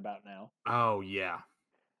him right about now. Oh, yeah.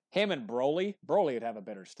 Him and Broly. Broly would have a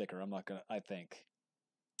better sticker, I think.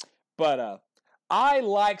 But I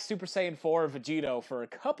like Super Saiyan 4 Vegito for a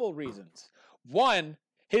couple reasons. One,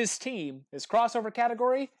 his team, his crossover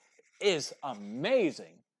category, is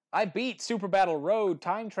amazing. I beat Super Battle Road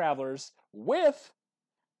Time Travelers with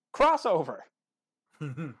crossover.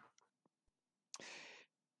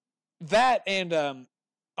 That and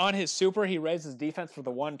on his super, he raises defense for the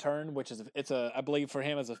one turn, which is I believe for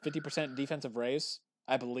him is a 50% defensive raise.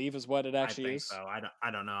 I believe is what it actually is. So I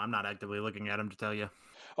don't know. I'm not actively looking at him to tell you.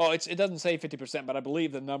 Oh, it doesn't say 50%, but I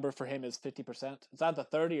believe the number for him is 50%. It's either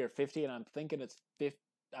 30 or 50, and I'm thinking it's 50.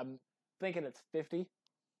 I'm thinking it's 50.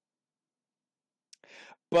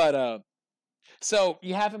 But so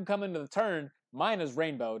you have him come into the turn. Mine is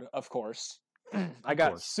rainbowed, of course. I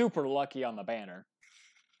got super lucky on the banner.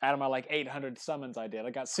 Out of my like 800 summons I did, I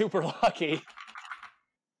got super lucky.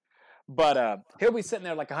 But he'll be sitting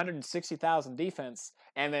there like 160,000 defense,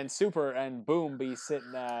 and then super and boom be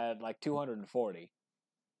sitting at like 240.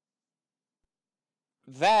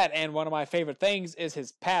 That and one of my favorite things is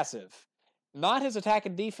his passive. Not his attack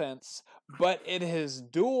and defense, but it is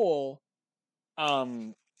dual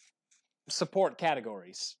support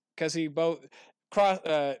categories. Because he both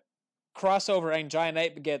crossover and Giant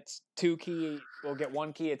Ape gets 2 key, will get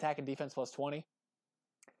 1 key attack and defense plus 20.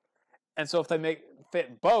 And so if they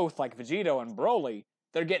fit both, like Vegito and Broly,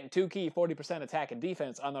 they're getting 2 key, 40% attack and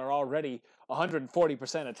defense, and they're already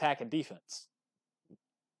 140% attack and defense.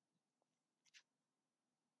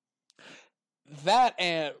 That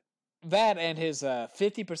and his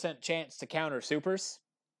 50% chance to counter supers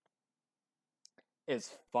is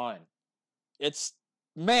fun. It's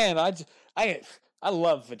man, I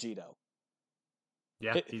love Vegito.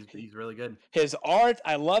 Yeah, he's really good. His art,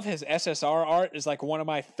 I love his SSR art. Is like one of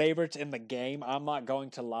my favorites in the game. I'm not going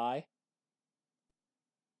to lie.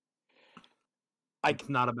 It's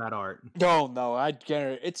not a bad art. No, I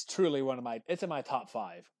guarantee it's truly it's in my top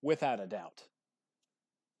 5 without a doubt.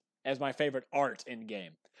 As my favorite art in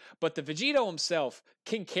game. But the Vegito himself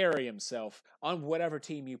can carry himself on whatever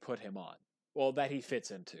team you put him on. Well, that he fits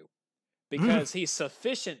into. Because he's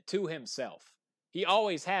sufficient to himself. He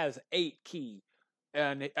always has 8 key.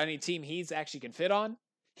 And any team he's actually can fit on,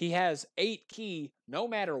 he has 8 key no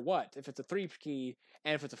matter what. If it's a 3 key,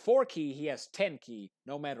 and if it's a 4 key, he has 10 key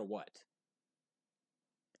no matter what.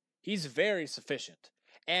 He's very sufficient.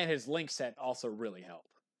 And his link set also really help.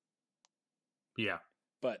 Yeah.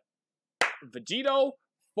 But Vegito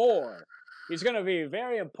 4. He's going to be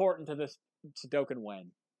very important to this Dokkan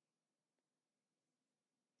win.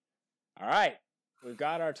 All right. We've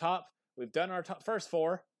done our top first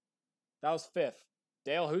 4. That was 5th.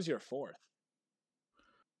 Dale, who's your 4th?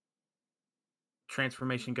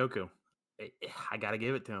 Transformation Goku. I got to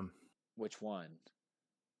give it to him. Which one?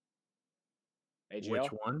 AGL? Which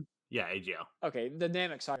one? Yeah, AGL. Okay, the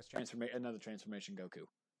Namek Saga is another transformation Goku.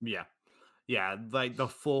 Yeah. Yeah, like the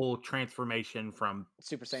full transformation from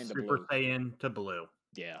Super Saiyan to Super Blue. Saiyan to Blue.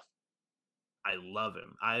 Yeah. I love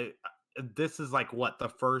him. This is like what the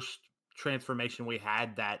first transformation we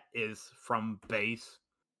had that is from base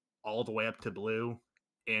all the way up to Blue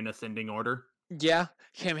in ascending order. Yeah,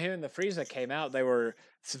 him and the Frieza came out. They were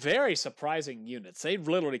very surprising units. They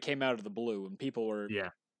literally came out of the blue, and people were. Yeah.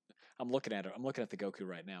 I'm looking at it. I'm looking at the Goku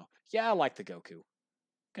right now. Yeah, I like the Goku.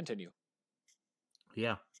 Continue.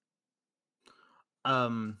 Yeah. I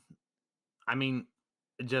mean,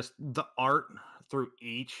 just the art through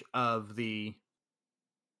each of the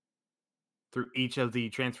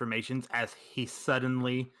transformations as he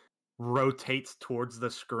suddenly rotates towards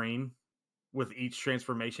the screen with each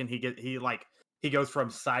transformation. He goes from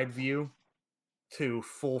side view to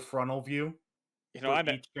full frontal view. You know,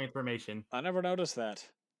 each transformation. I never noticed that.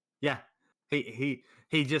 Yeah. He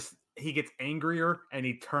gets angrier and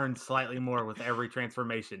he turns slightly more with every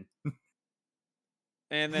transformation.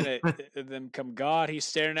 And then then come God, he's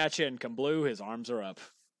staring at you, and come Blue, his arms are up.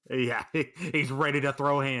 Yeah, he's ready to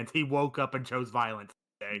throw hands. He woke up and chose violence.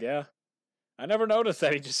 Yeah. I never noticed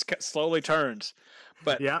that. He just slowly turns.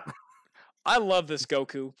 But yeah. I love this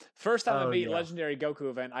Goku. First time I Oh, beat yeah. Legendary Goku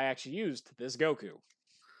event, I actually used this Goku.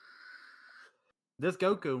 This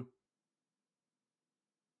Goku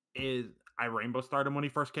is I rainbow starred him when he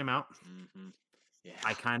first came out. Mm-hmm. Yeah.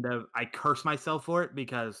 I curse myself for it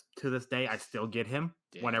because to this day I still get him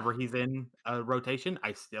whenever he's in a rotation.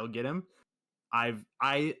 I still get him. I've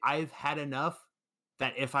had enough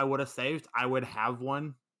that if I would have saved, I would have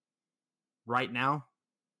one right now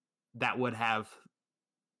that would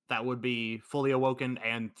be fully awoken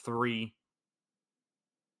and three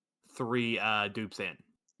dupes in.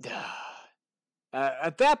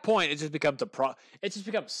 At that point, it just becomes It just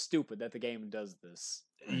becomes stupid that the game does this.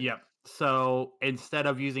 Yep. So instead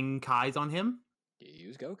of using Kai's on him, You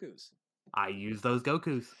use Goku's. I use those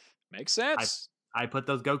Gokus. Makes sense. I put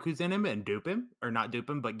those Gokus in him and dupe him, or not dupe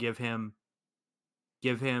him, but give him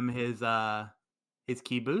his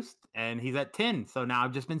key boost, and he's at 10. So now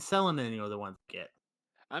I've just been selling any other ones I get.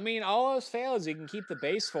 I mean, all else fails, you can keep the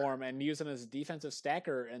base form and use him as a defensive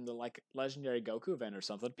stacker in the legendary Goku event or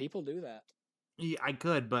something. People do that. Yeah, I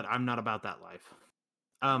could, but I'm not about that life.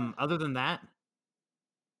 Other than that,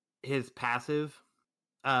 his passive,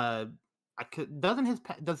 does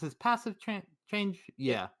his passive change?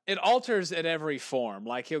 Yeah, it alters at every form.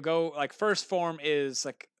 Like he'll go like first form is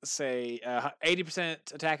like say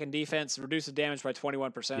 80% attack and defense, reduces damage by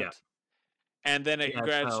 21%. Yeah. And then it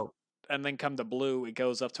and then come to blue, it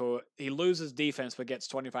goes up to he loses defense but gets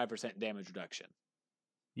 25% damage reduction.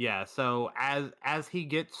 Yeah, so as he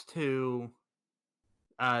gets to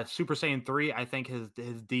Super Saiyan 3, I think his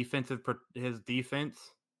defense is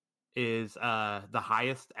the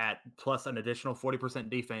highest at plus an additional 40%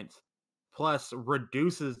 defense, plus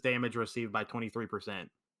reduces damage received by 23%.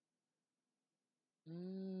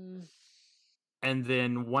 And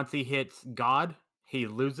then once he hits God, he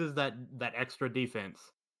loses that extra defense,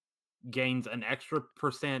 gains an extra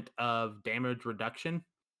 % of damage reduction,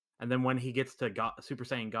 and then when he gets to Super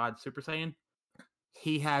Saiyan,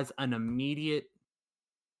 he has an immediate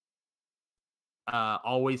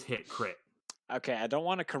always hit crit. Okay, I don't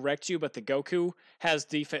want to correct you, but the Goku has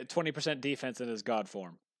 20% defense in his God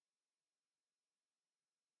form.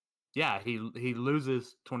 Yeah, he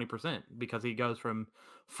loses 20% because he goes from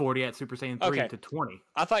 40 at Super Saiyan 3 to 20.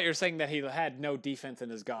 I thought you were saying that he had no defense in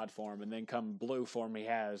his God form, and then come blue form he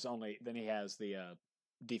has the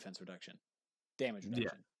defense reduction, damage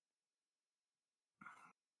reduction.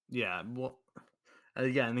 Yeah, well,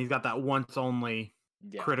 again, he's got that once only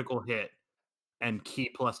critical hit and key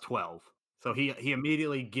plus 12. So he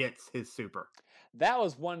immediately gets his super. That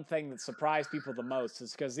was one thing that surprised people the most,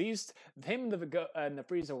 is because him and the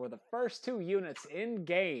Frieza were the first two units in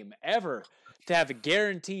game ever to have a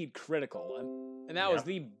guaranteed critical, and that was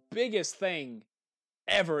the biggest thing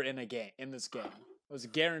ever in this game. It was a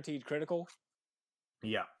guaranteed critical.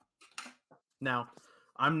 Yeah. Now,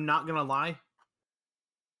 I'm not gonna lie.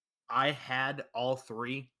 I had all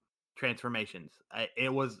three transformations.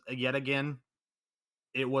 It was yet again.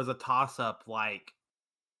 It was a toss up, like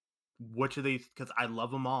which of these, because I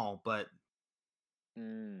love them all, but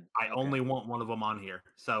I only want one of them on here.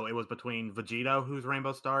 So it was between Vegeta, who's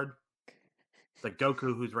Rainbow Starred, the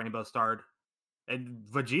Goku, who's Rainbow Starred, and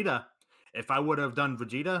Vegeta. If I would have done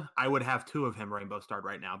Vegeta, I would have two of him Rainbow Starred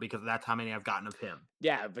right now because that's how many I've gotten of him.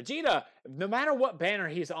 Yeah, Vegeta, no matter what banner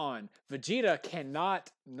he's on, Vegeta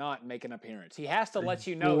cannot not make an appearance. He has to let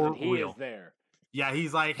you know that he is there. Yeah,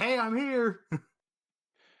 he's like, hey, I'm here.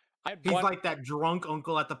 He's like that drunk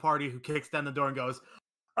uncle at the party who kicks down the door and goes,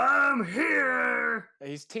 I'm here.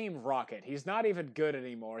 He's Team Rocket. He's not even good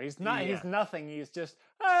anymore. He's not. He's nothing. He's just,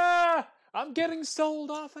 I'm getting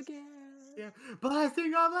sold off again. Yeah,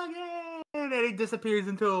 blasting off again. And he disappears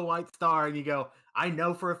into a white star, and you go, I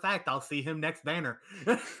know for a fact I'll see him next banner.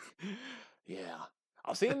 Yeah,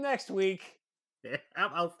 I'll see him next week. Yeah,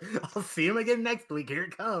 I'll see him again next week. Here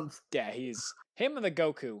it comes. Yeah, he's him and the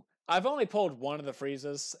Goku. I've only pulled one of the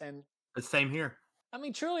Friezas, and the same here. I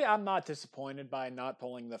mean, truly, I'm not disappointed by not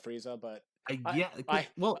pulling the Frieza, but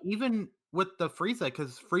well, even with the Frieza,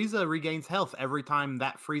 because Frieza regains health every time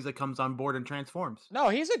that Frieza comes on board and transforms. No,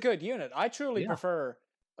 he's a good unit. I truly prefer.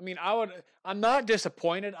 I mean, I'm not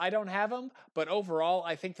disappointed I don't have him, but overall,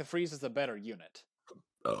 I think the Frieza's a better unit.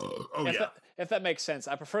 If that makes sense.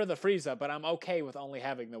 I prefer the Frieza, but I'm okay with only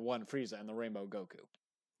having the one Frieza and the Rainbow Goku.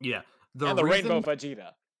 Yeah. And the Rainbow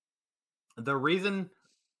Vegeta. The reason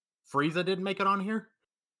Frieza didn't make it on here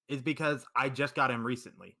is because I just got him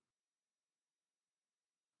recently.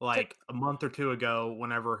 Like a month or two ago,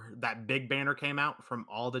 whenever that big banner came out from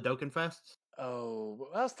all the Dokkan Fests. Oh,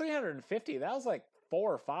 that was 350. That was like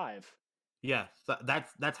 4 or 5. Yeah, so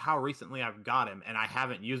that's how recently I've got him, and I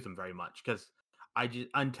haven't used him very much because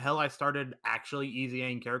until I started actually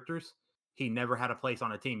easy-aing characters, he never had a place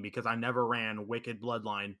on a team because I never ran Wicked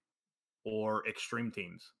Bloodline or Extreme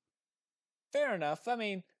teams. Fair enough. I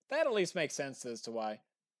mean, that at least makes sense as to why.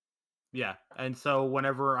 Yeah, and so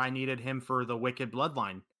whenever I needed him for the Wicked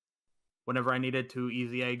Bloodline, whenever I needed to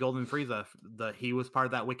easy A Golden Frieza, he was part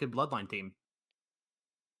of that Wicked Bloodline team,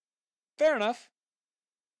 Fair enough.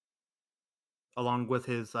 along with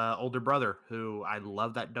his older brother, who I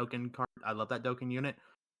love that Dokkan card. I love that Dokkan unit,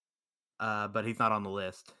 but he's not on the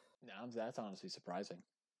list. No, that's honestly surprising.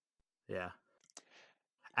 Yeah,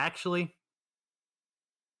 actually,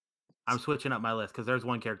 I'm switching up my list because there's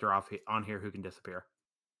one character on here who can disappear.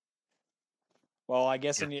 Well, I'm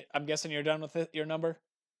guessing you're done with your number.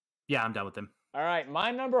 Yeah, I'm done with him. All right,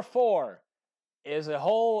 my number 4 is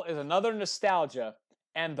another nostalgia,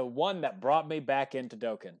 and the one that brought me back into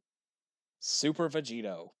Dokkan. Super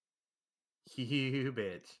Vegito. You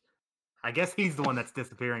bitch. I guess he's the one that's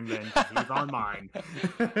disappearing then, 'cause he's on mine.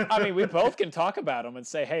 I mean, we both can talk about him and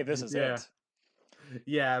say, hey, this is it.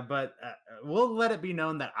 Yeah, but we'll let it be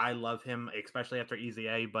known that I love him, especially after Easy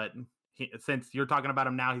A, but since you're talking about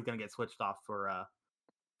him now, he's going to get switched off for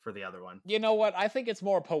the other one. You know what? I think it's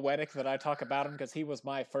more poetic that I talk about him because he was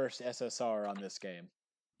my first SSR on this game.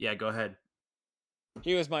 Yeah, go ahead.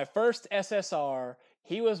 He was my first SSR.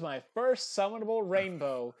 He was my first summonable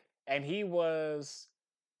rainbow, and he was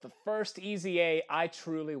the first Easy A I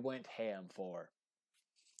truly went ham for.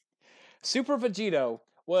 Super Vegito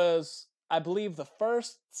was, I believe, the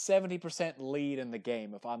first 70% lead in the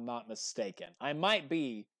game, if I'm not mistaken. I might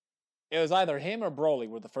be. It was either him or Broly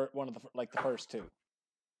were the first two.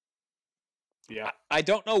 Yeah. I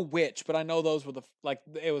don't know which, but I know those were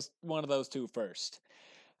it was one of those two first.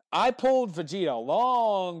 I pulled Vegito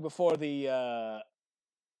long before the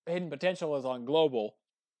Hidden Potential was on Global.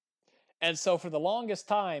 And so for the longest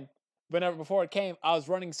time, before it came, I was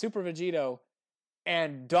running Super Vegito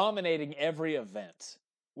and dominating every event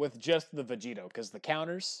with just the Vegito, because the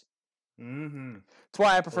counters. Mm-hmm. That's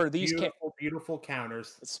why I prefer these beautiful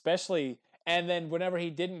counters. Especially, and then whenever he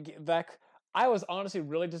didn't get back, I was honestly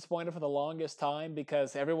really disappointed for the longest time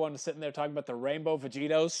because everyone was sitting there talking about the Rainbow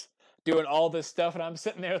Vegitos, doing all this stuff, and I'm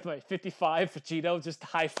sitting there with my 55 Vegito just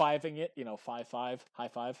high-fiving it, 5-5, high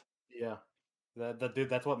five. Yeah. Dude,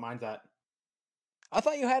 that's what mine's at. I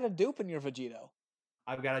thought you had a dupe in your Vegito.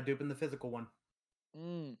 I've got a dupe in the physical one.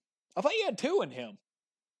 I thought you had 2 in him.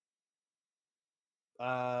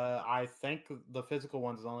 I think the physical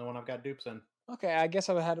one's the only one I've got dupes in. Okay, I guess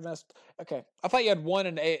I had a mess. Okay, I thought you had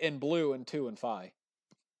 1 in blue and 2 in Phi.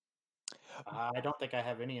 I don't think I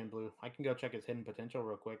have any in blue. I can go check his Hidden Potential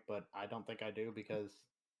real quick, but I don't think I do because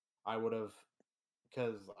I would have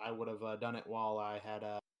done it while I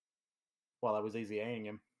was easy-aing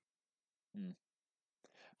him.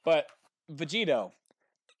 But Vegito,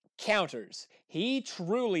 counters. He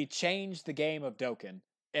truly changed the game of Dokkan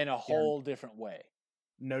in a whole different way.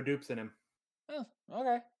 No dupes in him. Oh,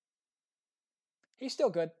 okay. He's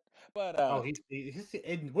still good, but he's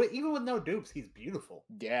even with no dupes, he's beautiful.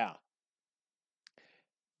 Yeah.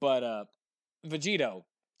 But Vegito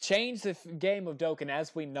changed the game of Dokkan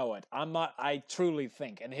as we know it. I truly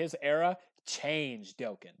think, and his era changed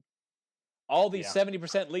Dokkan. All these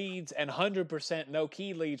 70% leads and 100% no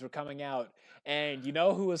key leads were coming out, and you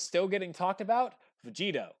know who was still getting talked about?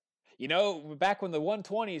 Vegito. You know, back when the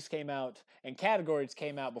 120s came out and categories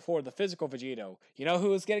came out before the physical Vegito, you know who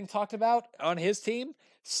was getting talked about on his team?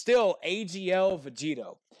 Still AGL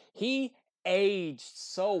Vegito. He aged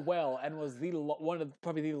so well and was one of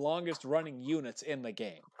probably the longest running units in the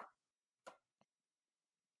game.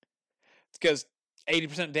 It's because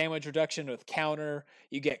 80% damage reduction with counter,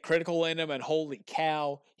 you get critical in him, and holy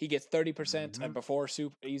cow, he gets 30% and before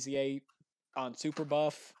Easy A on super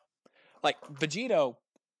buff. Like, Vegito,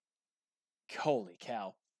 holy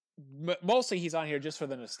cow. Mostly he's on here just for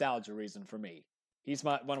the nostalgia reason for me. He's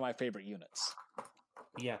one of my favorite units.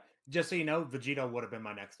 Yeah. Just so you know, Vegito would have been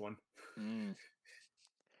my next one.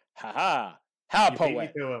 Haha. How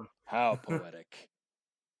poetic. How poetic.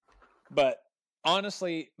 But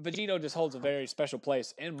honestly, Vegito just holds a very special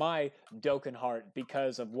place in my Dokkan heart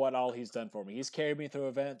because of what all he's done for me. He's carried me through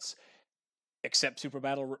events, except Super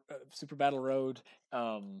Battle Road.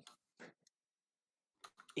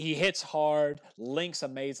 He hits hard. Link's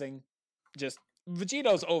amazing. Just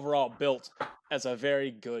Vegito's overall built as a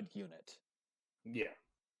very good unit. Yeah.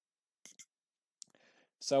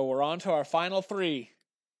 So we're on to our final 3.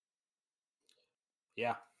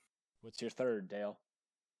 Yeah. What's your third, Dale?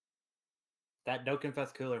 That Dokkan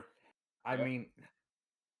Fest cooler. I mean,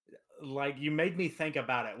 like, you made me think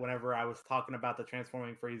about it whenever I was talking about the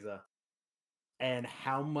Transforming Frieza. and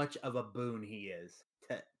how much of a boon he is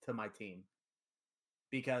to my team.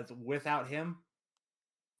 Because without him,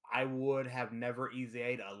 I would have never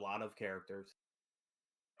EZA'd a lot of characters.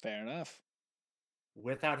 Fair enough.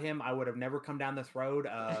 Without him, I would have never come down this road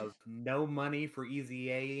of no money for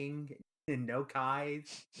EZAing and no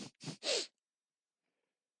Kais.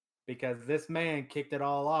 Because this man kicked it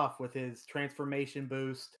all off with his transformation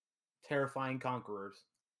boost, Terrifying Conquerors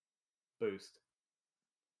boost.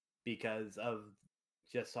 Because of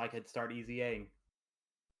just so I could start EZAing.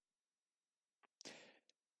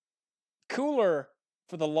 Cooler,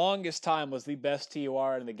 for the longest time, was the best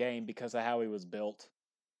TUR in the game because of how he was built.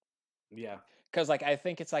 Yeah. Because I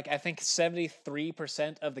think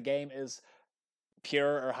 73% of the game is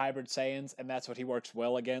pure or hybrid Saiyans, and that's what he works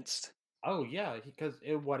well against. Oh yeah, because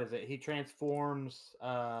what is it? He transforms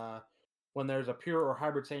when there's a pure or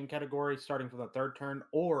hybrid Saiyan category starting from the 3rd turn,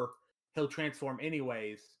 or he'll transform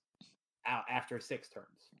anyways out after 6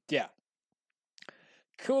 turns. Yeah.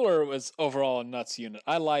 Cooler was overall a nuts unit.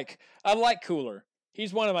 I like Cooler.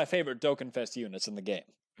 He's one of my favorite Dokkan Fest units in the game.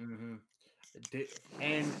 Mm-hmm.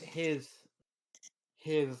 And his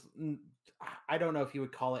I don't know if you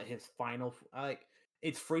would call it his final,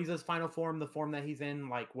 it's Frieza's final form, the form that he's in,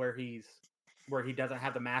 like where he doesn't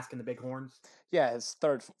have the mask and the big horns. Yeah, his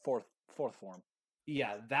fourth form.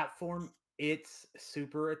 Yeah, that form, it's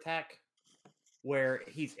super attack where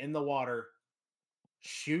he's in the water,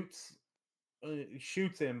 shoots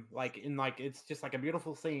him it's just like a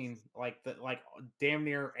beautiful scene, like damn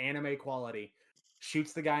near anime quality.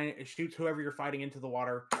 Shoots whoever you're fighting into the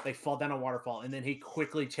water. They fall down a waterfall, and then he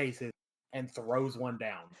quickly chases and throws one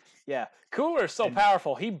down. Yeah, Cooler's so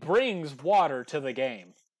powerful. He brings water to the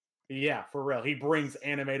game. Yeah, for real. He brings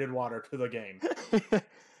animated water to the game.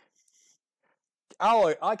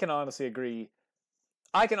 I can honestly agree.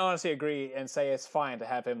 I can honestly agree and say it's fine to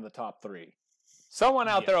have him in the top 3. Someone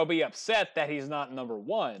out there will be upset that he's not number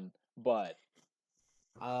 1, but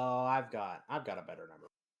I've got a better number.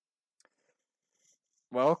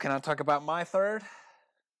 Well, can I talk about my 3rd?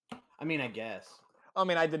 I mean, I guess. I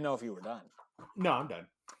mean, I didn't know if you were done. No, I'm done.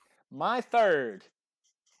 My 3rd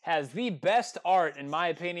has the best art, in my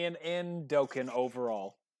opinion, in Dokkan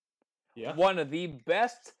overall. Yeah. One of the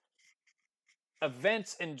best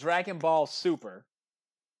events in Dragon Ball Super.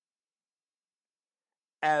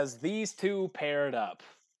 As these two paired up.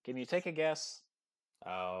 Can you take a guess?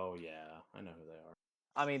 Oh, yeah. I know who they are.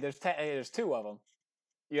 I mean, there's 2 of them.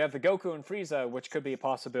 You have the Goku and Frieza, which could be a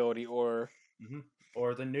possibility, or... Mm-hmm.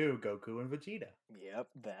 Or the new Goku and Vegeta. Yep,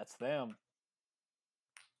 that's them.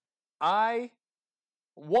 I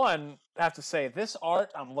have to say, this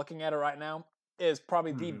art, I'm looking at it right now, is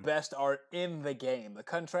probably the best art in the game. The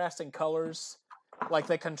contrasting colors, like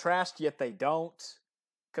they contrast, yet they don't,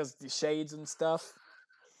 because the shades and stuff.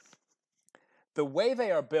 The way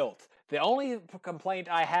they are built, the only complaint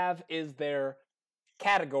I have is their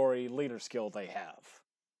category leader skill they have.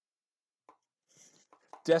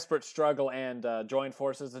 Desperate Struggle and Join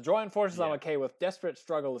Forces. The Join Forces I'm okay with. Desperate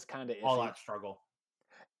Struggle is kind of iffy. All Out Struggle.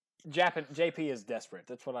 JP is desperate.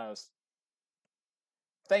 That's what I was...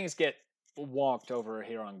 Things get wonked over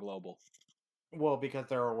here on Global. Well, because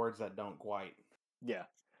there are words that don't quite. Yeah.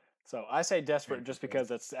 So I say desperate just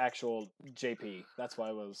because it's actual JP. That's why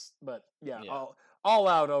I was... But yeah. All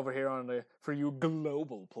Out over here for you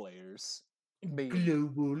Global players.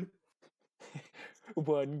 Global.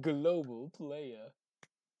 One global player.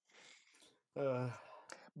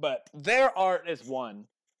 But their art is one.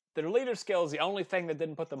 Their leader skill is the only thing that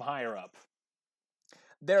didn't put them higher up.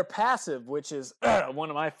 Their passive, which is one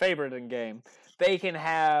of my favorite in game, they gain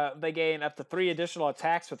up to 3 additional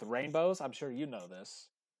attacks with rainbows. I'm sure you know this.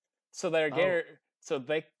 So I know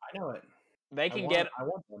it. I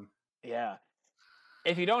want them. Yeah.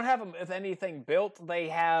 If you don't have them with anything built, they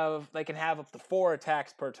can have up to 4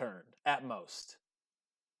 attacks per turn at most.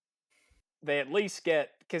 They at least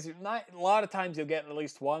get, because a lot of times you'll get at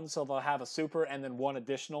least 1, so they'll have a super and then 1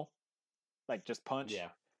 additional, like just punch. Yeah.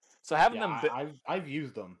 So having them, I've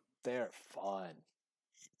used them. They're fun.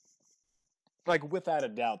 Like without a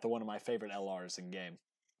doubt, they're one of my favorite LRs in game.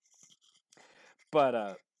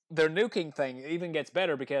 But their nuking thing even gets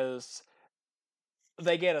better because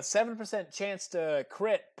they get a 7% chance to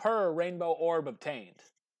crit per rainbow orb obtained.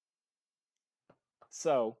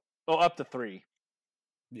 So, up to 3.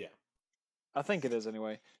 Yeah. I think it is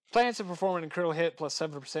anyway. Plans to perform an critical hit plus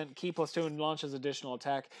 7%, key plus 2, and launches additional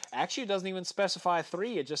attack. Actually, it doesn't even specify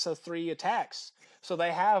 3. It just says 3 attacks. So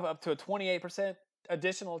they have up to a 28%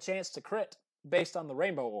 additional chance to crit based on the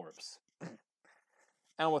rainbow orbs.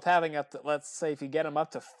 And with having up to, let's say if you get them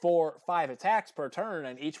up to 5 attacks per turn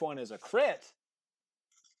and each one is a crit,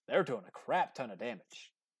 they're doing a crap ton of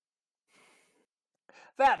damage.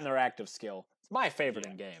 That and their active skill. It's my favorite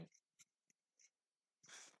in game.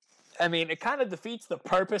 I mean, it kind of defeats the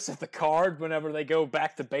purpose of the card whenever they go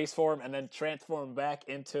back to base form and then transform back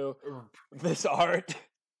into this art.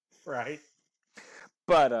 Right.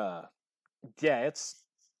 But, yeah,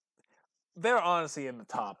 they're honestly in the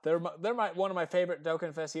top. They're one of my favorite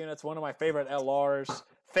Dokkan Fest units, one of my favorite LRs,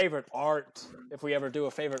 favorite art, if we ever do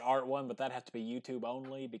a favorite art one, but that has to be YouTube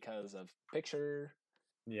only because of picture.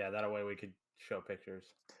 Yeah, that way we could show pictures.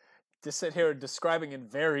 Just sit here describing in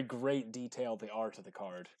very great detail the art of the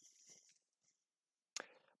card.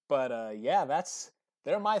 But, yeah,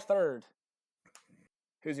 they're my third.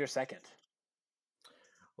 Who's your second?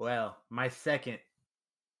 Well, my second.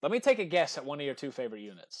 Let me take a guess at one of your two favorite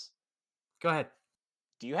units. Go ahead.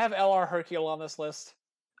 Do you have LR Hercule on this list?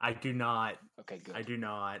 I do not. Okay, good. I do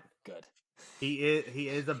not. Good. He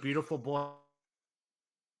is a beautiful boy.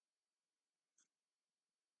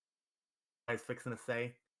 I was fixing to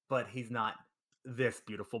say, but he's not this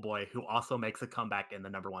beautiful boy who also makes a comeback in the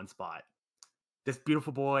 #1 spot. This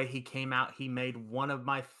beautiful boy, he came out, he made one of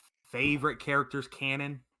my favorite characters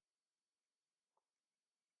canon.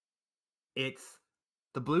 It's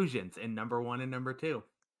the Bluesians in #1 and #2.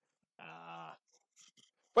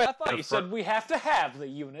 Wait, I thought you said we have to have the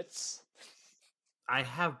units. I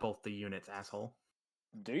have both the units, asshole.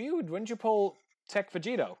 Do you? Wouldn't you pull Tech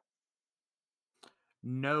Vegito?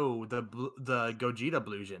 No, the Gogeta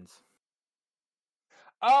Bluesians.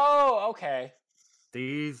 Oh, okay.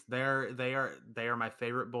 They are my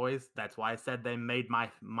favorite boys. That's why I said they made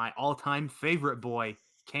my all-time favorite boy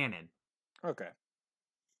canon. Okay.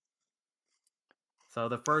 So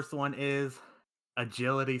the first one is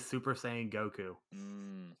Agility Super Saiyan Goku.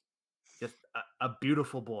 Just a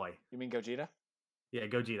beautiful boy. You mean Gogeta? Yeah,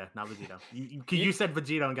 Gogeta, not Vegito. You said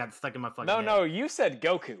Vegito and got stuck in my fucking head. No, you said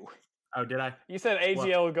Goku. Oh, did I? You said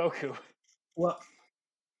AGL Goku. Well,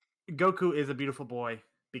 Goku is a beautiful boy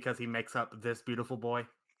because he makes up this beautiful boy.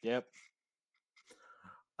 Yep.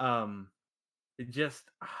 Just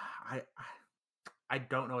I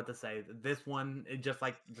don't know what to say. This one, just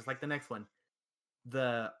like the next one,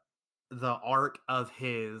 the arc of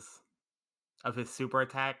his super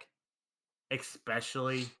attack,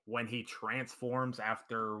 especially when he transforms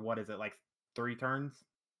after, what is it, like 3 turns?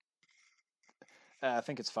 I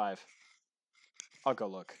think it's 5. I'll go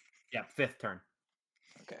look. Yeah, 5th turn.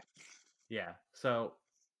 Okay. Yeah. So,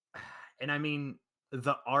 and I mean,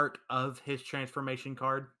 the arc of his transformation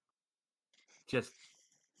card, just,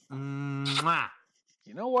 mwah,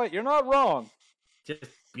 You know what? You're not wrong.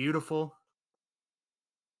 just beautiful.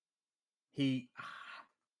 He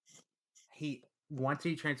once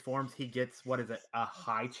he transforms, he gets, what is it, a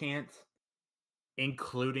high chance,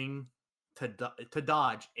 including to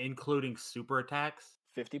dodge, including super attacks.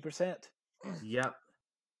 50%. Yep.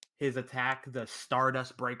 His attack, the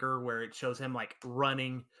Stardust Breaker, where it shows him like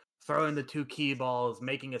running, throwing the 2 key balls,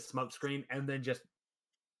 making a smoke screen, and then just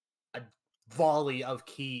a volley of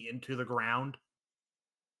key into the ground.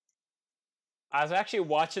 I was actually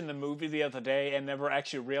watching the movie the other day and never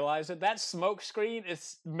actually realized it. That smoke screen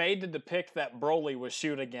is made to depict that Broly was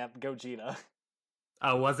shooting at Gogeta.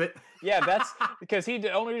 Oh, was it? Yeah, that's because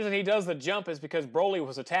the only reason he does the jump is because Broly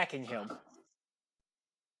was attacking him.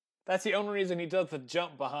 That's the only reason he does the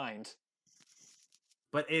jump behind.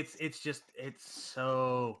 But it's just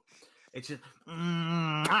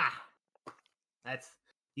that's,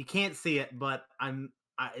 you can't see it, but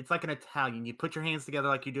it's like an Italian. You put your hands together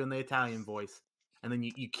like you do in the Italian voice, and then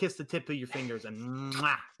you kiss the tip of your fingers and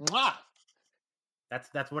Mwah!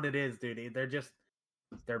 That's what it is, dude.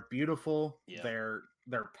 They're beautiful. Yeah.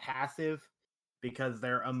 They're passive because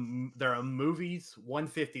they're a movies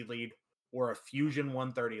 150 lead or a fusion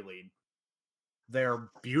 130 lead. They're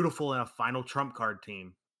beautiful in a final trump card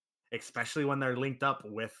team, especially when they're linked up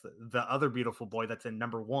with the other beautiful boy that's in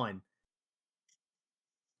 #1.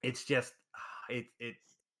 It's just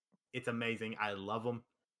it's amazing. I love them.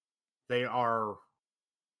 They are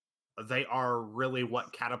really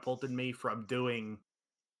what catapulted me from doing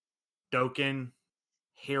Dokkan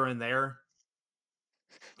here and there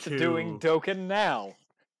to doing Dokkan now.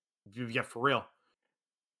 Yeah, for real.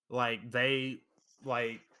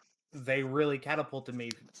 They really catapulted me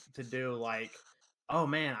to do, like, oh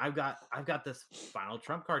man, I've got this final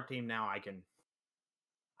trump card team now. I can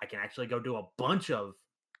actually go do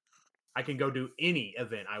I can go do any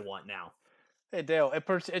event I want now. Hey Dale,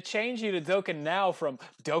 it changed you to Dokkan now from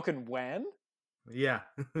Dokkan when? Yeah.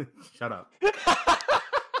 Shut up.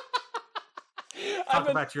 Talk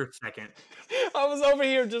about your second. I was over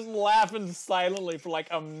here just laughing silently for like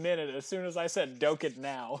a minute as soon as I said Dokkan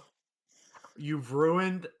now. You've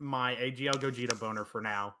ruined my AGL Gogeta boner for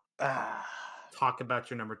now. Talk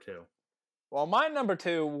about your number 2. Well, my number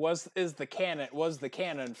 2 was the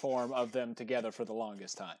canon form of them together for the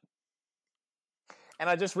longest time. And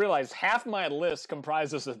I just realized half my list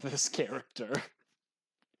comprises of this character.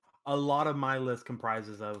 A lot of my list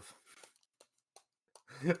comprises of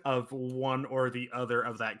one or the other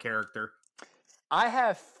of that character. I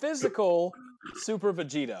have physical Super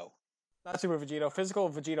Vegito. Not Super Vegito, physical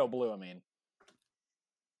Vegito Blue, I mean.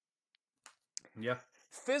 Yeah.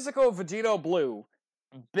 Physical Vegito Blue.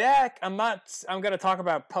 I'm going to talk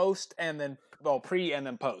about post and then, pre and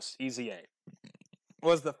then post, EZA.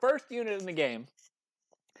 Was the first unit in the game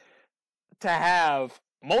to have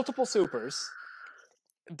multiple supers,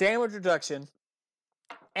 damage reduction,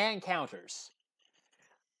 and counters.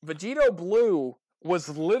 Vegito Blue was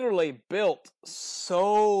literally built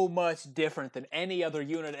so much different than any other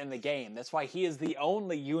unit in the game. That's why he is the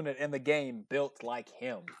only unit in the game built like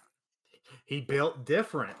him. He built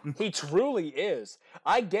different. He truly is.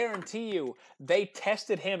 I guarantee you, they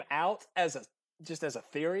tested him out as a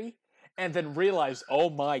theory, and then realized, oh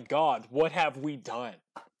my god, what have we done?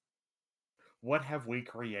 What have we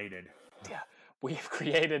created? Yeah, we've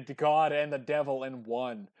created God and the devil in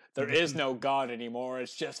one. There is no God anymore.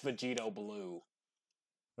 It's just Vegito Blue.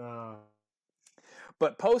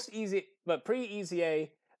 But pre-EZA,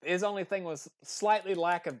 his only thing was slightly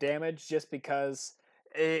lack of damage, just because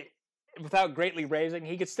without greatly raising,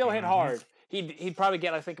 he could still hit hard. He'd probably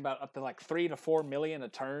get, I think, about up to like 3 to 4 million a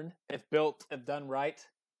turn if done right.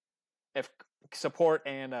 If support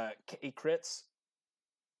and he crits,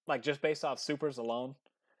 like just based off supers alone.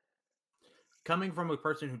 Coming from a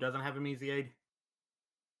person who doesn't have an EZA,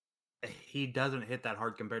 he doesn't hit that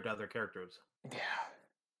hard compared to other characters. Yeah.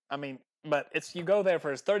 I mean, but you go there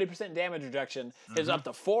for his 30% damage reduction, his up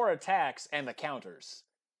to 4 attacks, and the counters,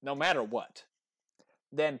 no matter what.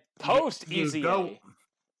 Then post EZA.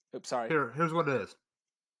 Oops, sorry. Here's what it is.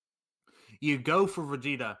 You go for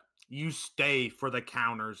Vegeta, you stay for the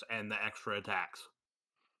counters and the extra attacks.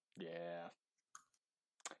 Yeah.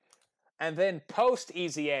 And then post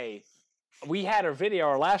EZA, we had our video,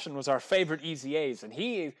 our last one was our favorite EZAs, and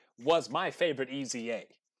he was my favorite EZA.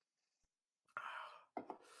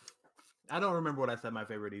 I don't remember what I said my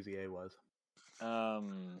favorite EZA was.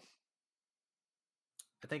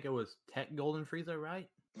 I think it was Tech Golden Frieza, right?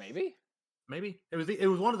 Maybe. It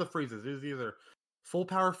was one of the Friezas. It was either Full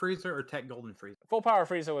Power Frieza or Tech Golden Frieza. Full Power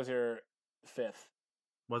Frieza was your 5th.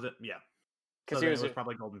 Was it? Yeah. Because it was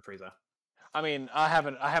probably Golden Frieza. I mean, I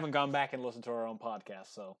haven't gone back and listened to our own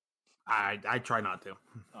podcast, so I try not to.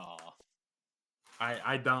 Aw.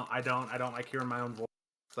 I don't like hearing my own voice.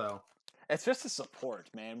 So it's just a support,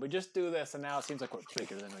 man. We just do this, and now it seems like we're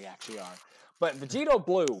bigger than we actually are. But Vegito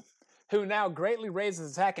Blue, who now greatly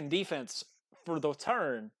raises attack and defense for the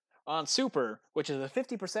turn on Super, which is a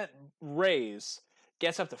 50% raise,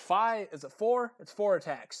 gets up to 5. Is it 4? It's 4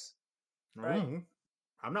 attacks. Right?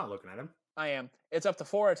 I'm not looking at him. I am. It's up to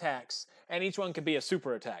 4 attacks, and each one could be a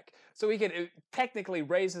super attack. So he could technically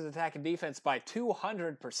raise his attack and defense by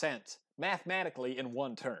 200% mathematically in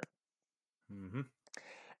one turn.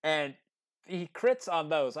 And he crits on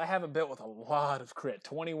those. I have him built with a lot of crit.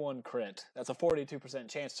 21 crit. That's a 42%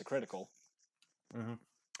 chance to critical.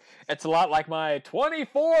 It's a lot like my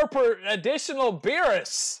 24 per additional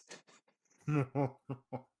Beerus.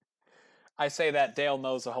 I say that Dale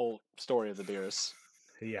knows the whole story of the Beerus.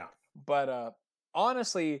 Yeah. But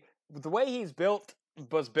honestly, the way he's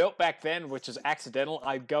was built back then, which is accidental,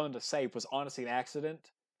 I'm going to say was honestly an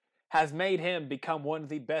accident, has made him become one of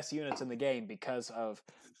the best units in the game because of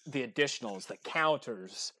the additionals, the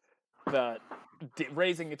counters, the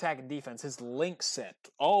raising attack and defense, his link set.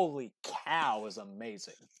 Holy cow, is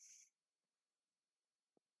amazing.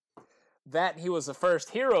 That he was the first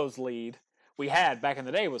Heroes lead we had back in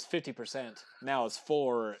the day was 50%. Now it's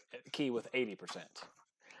 4 key with 80%.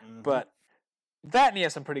 But that, and he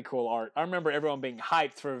has some pretty cool art. I remember everyone being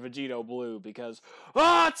hyped for Vegito Blue because,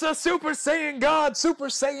 it's a Super Saiyan God, Super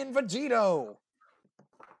Saiyan Vegito!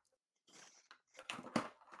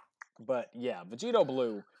 But yeah, Vegito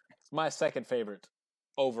Blue is my second favorite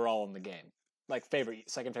overall in the game. Like,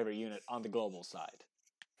 second favorite unit on the global side.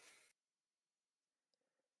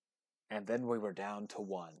 And then we were down to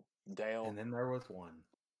 1. Dale. And then there was 1.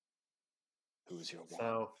 Who's your 1?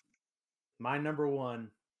 So, my number 1...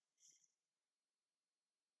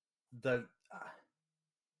 The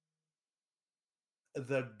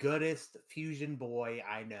goodest fusion boy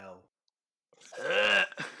I know.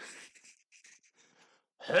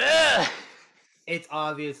 It's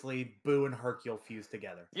obviously Boo and Hercule fused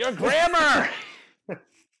together. Your grammar!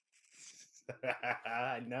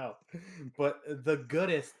 I know, but the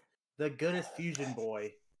goodest fusion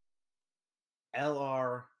boy,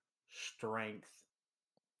 LR Strength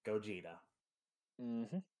Gogeta.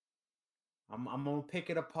 Mm-hmm. I'm gonna pick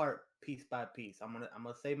it apart piece by piece. I'm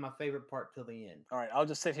gonna save my favorite part till the end. All right, I'll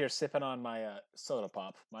just sit here sipping on my soda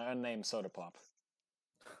pop, my unnamed soda pop.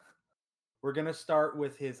 We're gonna start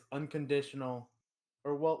with his unconditional,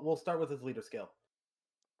 or we'll start with his leader skill.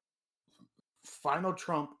 Final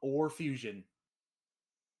Trump or Fusion.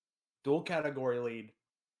 Dual category lead.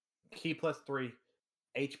 Key +3.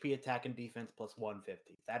 HP attack and defense plus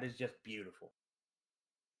 150. That is just beautiful.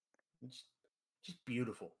 Just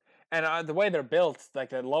beautiful. And the way they're built, like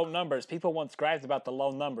the low numbers, people once griped about the low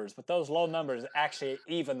numbers, but those low numbers actually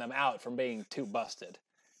even them out from being too busted.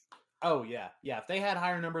 Oh yeah. If they had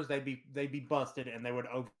higher numbers, they'd be busted, and they would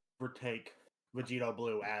overtake Vegito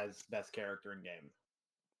Blue as best character in game.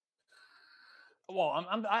 Well,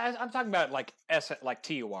 I'm talking about like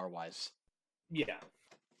TUR wise. Yeah.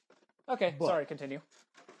 Okay, But sorry. Continue.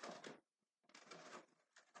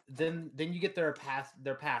 Then you get their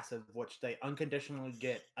passive, which they unconditionally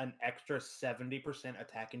get an extra 70%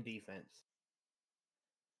 attack and defense,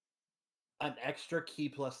 an extra key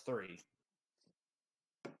 +3.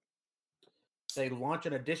 They launch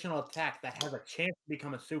an additional attack that has a chance to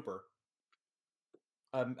become a super,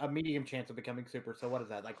 a medium chance of becoming super. So what is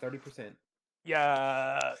that? Like 30%?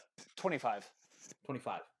 Yeah, 25.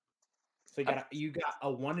 25. So you got a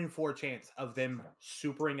 1 in 4 chance of them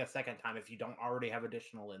supering a second time if you don't already have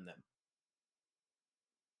additional in them.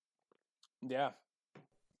 Yeah.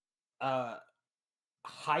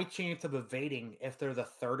 High chance of evading if they're the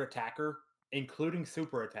third attacker, including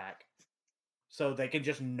super attack. So they can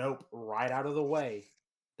just nope right out of the way.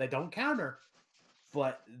 They don't counter,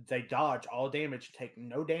 but they dodge all damage, take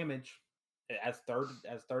no damage as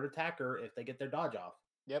third attacker if they get their dodge off.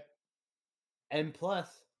 Yep. And plus,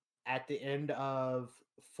 at the end of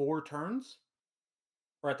 4 turns,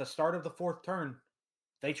 or at the start of the 4th turn,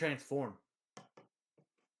 they transform.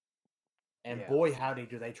 And boy, howdy,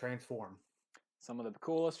 do they transform. Some of the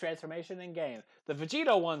coolest transformation in game. The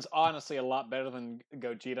Vegito one's honestly a lot better than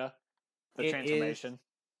Gogeta. The transformation.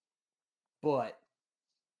 But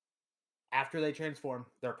after they transform,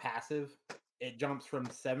 their passive, it jumps from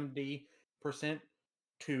 70%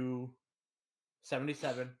 to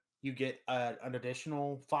 77. You get an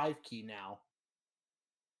additional 5 key now.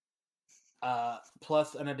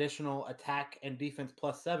 Plus an additional attack and defense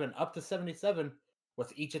 +7, up to 77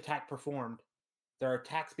 with each attack performed. Their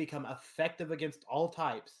attacks become effective against all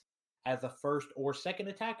types as a first or second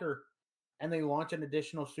attacker, and they launch an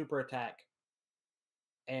additional super attack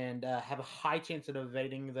and have a high chance of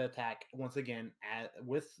evading the attack once again,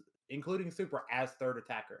 including super as third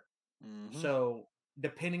attacker. Mm-hmm. So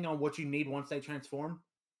depending on what you need once they transform,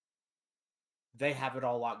 they have it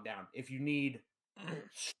all locked down. If you need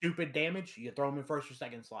stupid damage, you throw them in first or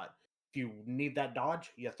second slot. If you need that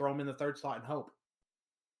dodge, you throw them in the third slot and hope.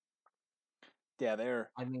 Yeah,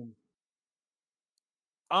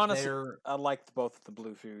 honestly, I liked both the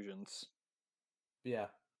blue fusions. Yeah.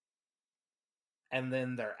 And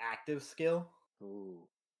then their active skill. Ooh.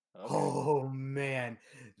 Okay. Oh man,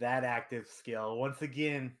 that active skill. Once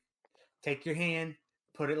again, take your hand,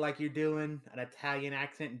 put it like you're doing an Italian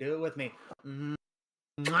accent, and do it with me.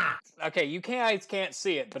 Mwah! Okay, you guys can't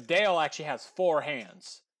see it, but Dale actually has 4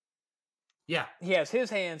 hands. Yeah. He has his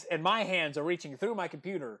hands, and my hands are reaching through my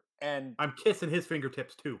computer, and I'm kissing his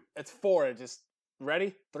fingertips too. It's 4. Just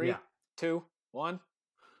ready? 3, 2, 1.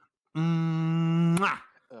 Mwah!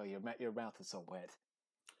 Oh, your mouth is so wet.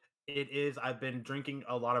 It is. I've been drinking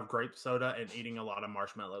a lot of grape soda and eating a lot of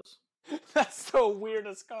marshmallows. That's the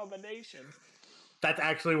weirdest combination. That's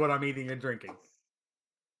actually what I'm eating and drinking.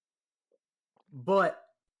 But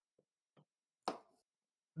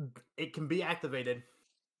it can be activated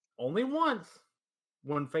only once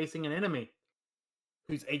when facing an enemy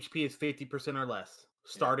whose HP is 50% or less,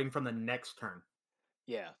 starting from the next turn.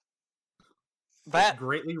 Yeah. That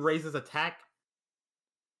greatly raises attack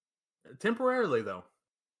temporarily, though,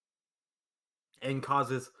 and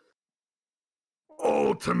causes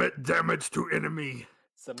ultimate damage to enemy.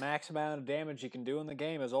 It's the max amount of damage you can do in the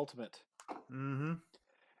game is ultimate. Mm-hmm.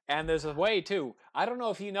 And there's a way, too. I don't know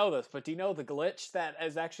if you know this, but do you know the glitch that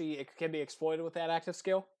is actually it can be exploited with that active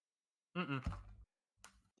skill? Mm-mm.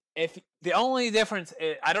 If the only difference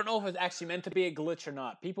is, I don't know if it's actually meant to be a glitch or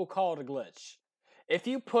not. People call it a glitch. If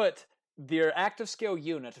you put their active skill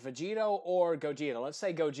unit, Vegito or Gogeta, let's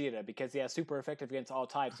say Gogeta because he has super effective against all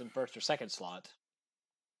types in first or second slot,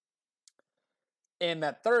 in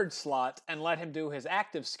that third slot and let him do his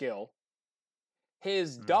active skill,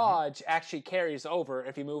 his dodge actually carries over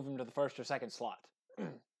if you move him to the first or second slot.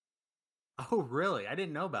 Oh, really? I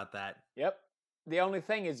didn't know about that. Yep. The only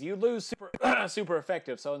thing is you lose super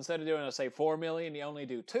effective. So instead of doing, say, 4 million, you only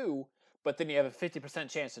do 2, but then you have a 50%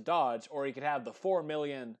 chance to dodge, or you could have the 4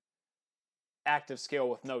 million active skill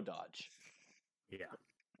with no dodge. Yeah.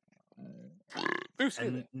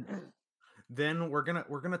 Excuse me. Then we're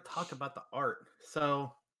gonna talk about the art.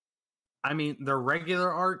 So, I mean, the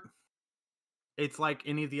regular art, it's like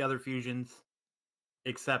any of the other fusions,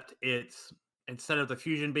 except it's instead of the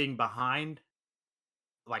fusion being behind,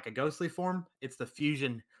 like a ghostly form, it's the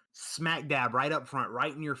fusion smack dab right up front,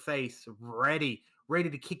 right in your face, ready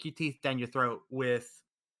to kick your teeth down your throat with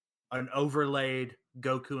an overlaid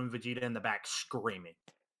Goku and Vegeta in the back screaming.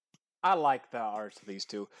 I like the arts of these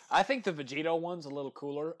two. I think the Vegito one's a little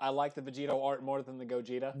cooler. I like the Vegito art more than the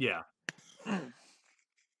Gogeta. Yeah.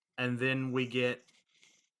 And then we get,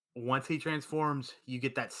 once he transforms, you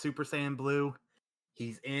get that Super Saiyan Blue.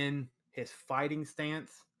 He's in his fighting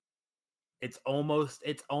stance. It's almost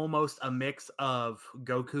a mix of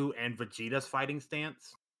Goku and Vegeta's fighting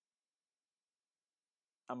stance.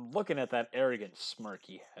 I'm looking at that arrogant smirk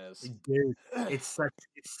he has. Dude, it's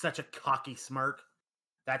such a cocky smirk.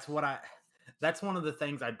 That's one of the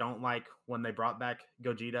things I don't like when they brought back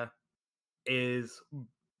Gogeta, is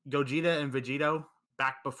Gogeta and Vegito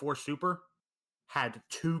back before Super had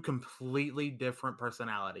two completely different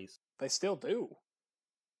personalities. They still do.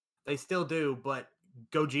 They still do, but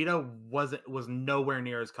Gogeta was nowhere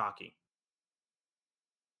near as cocky.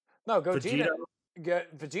 No,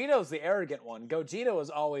 Vegito's the arrogant one. Gogeta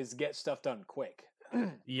was always get stuff done quick.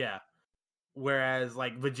 Yeah. Whereas,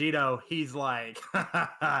 like, Vegito, he's like,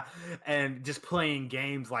 and just playing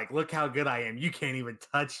games like, look how good I am. You can't even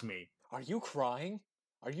touch me. Are you crying?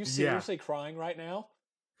 Are you seriously crying right now?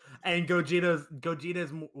 And Gogeta's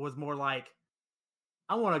was more like,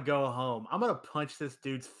 I want to go home. I'm going to punch this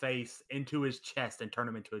dude's face into his chest and turn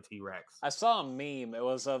him into a T-Rex. I saw a meme. It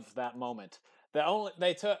was of that moment.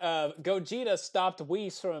 Gogeta stopped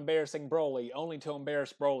Whis from embarrassing Broly, only to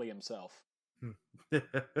embarrass Broly himself.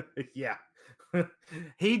 Yeah.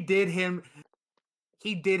 He did him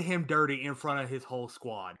dirty in front of his whole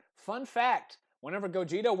squad. Fun fact, whenever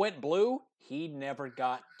Gogeta went blue, he never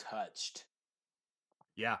got touched.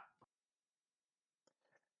 Yeah.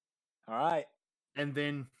 All right. And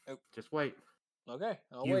then, just wait. Okay,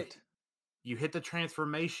 I'll wait. You hit the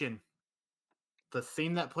transformation. The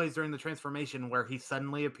scene that plays during the transformation where he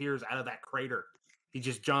suddenly appears out of that crater. He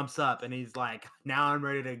just jumps up and he's like, now I'm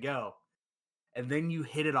ready to go. And then you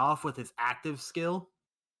hit it off with his active skill,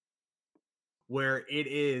 where it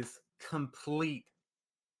is complete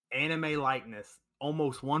anime likeness,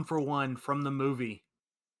 almost 1-for-1 from the movie,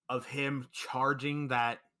 of him charging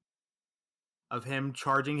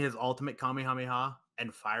his ultimate Kamehameha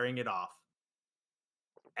and firing it off.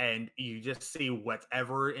 And you just see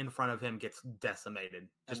whatever in front of him gets decimated.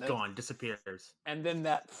 Just gone, disappears. And then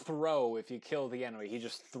that throw, if you kill the enemy, he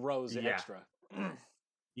just throws it extra.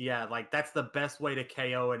 Yeah, like that's the best way to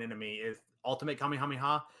KO an enemy is ultimate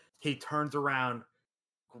Kamehameha. He turns around,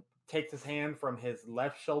 takes his hand from his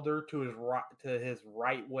left shoulder to his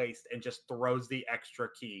right waist and just throws the extra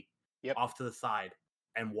key off to the side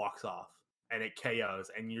and walks off. And it KOs.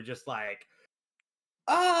 And you're just like,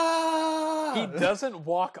 ah! He doesn't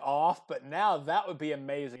walk off, but now that would be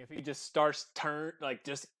amazing if he just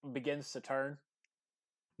just begins to turn.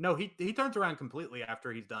 No, he turns around completely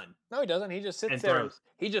after he's done. No, he doesn't. He just sits there.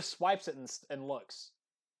 He just swipes it and looks.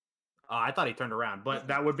 I thought he turned around, but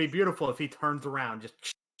that would be beautiful if he turns around. Just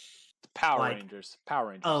Power Rangers.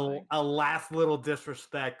 A last little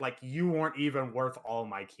disrespect. Like, you weren't even worth all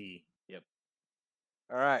my key. Yep.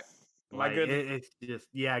 All right. It's just,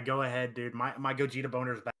 go ahead, dude. My Gogeta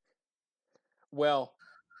boner's back. Well,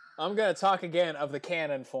 I'm going to talk again of the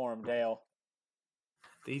canon form, Dale.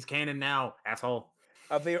 He's canon now, asshole.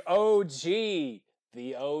 Of the OG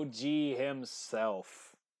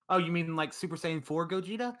himself. Oh, you mean like Super Saiyan 4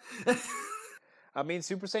 Gogeta? I mean,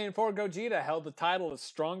 Super Saiyan 4 Gogeta held the title of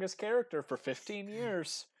strongest character for 15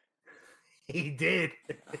 years. He did.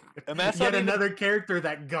 And that's yet another character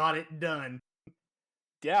that got it done.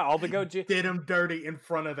 Yeah, all the Gogeta did him dirty in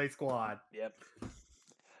front of a squad. Yep.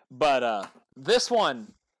 But this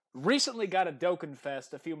one recently got a Dokkan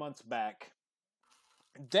Fest a few months back.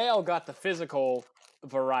 Dale got the physical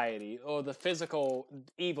variety, or the physical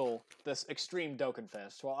evil, this extreme Dokkan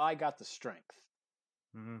Fest, while I got the strength.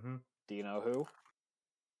 Mm-hmm. Do you know who?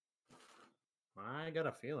 I got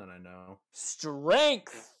a feeling I know.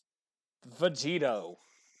 Strength! Vegito.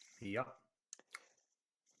 Yep.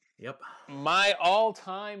 My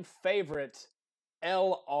all-time favorite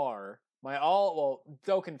LR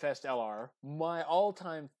Dokkan Fest LR, my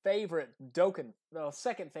all-time favorite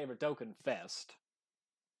second favorite Dokkan Fest.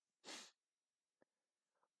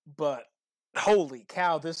 But holy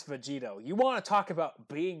cow, this Vegito! You want to talk about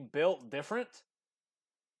being built different?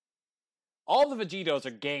 All the Vegitos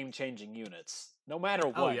are game-changing units, no matter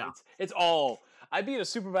what. Oh, yeah. It's all. I beat a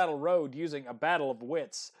Super Battle Road using a Battle of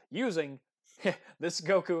Wits, using this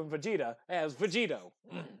Goku and Vegeta as Vegito.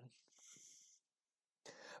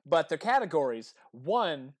 But the categories,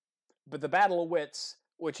 but the Battle of Wits,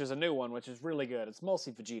 which is a new one, which is really good. It's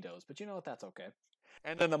mostly Vegitos, but you know what? That's okay.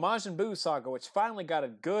 And then the Majin Buu Saga, which finally got a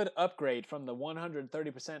good upgrade from the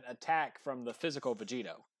 130% attack from the physical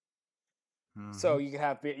Vegito. Mm-hmm. So you could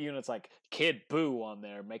have units like Kid Buu on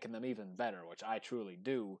there, making them even better, which I truly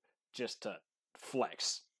do, just to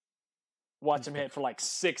flex. Watch him hit for like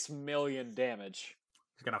 6 million damage.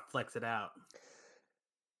 He's gonna flex it out.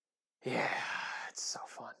 Yeah, it's so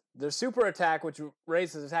fun. Their super attack, which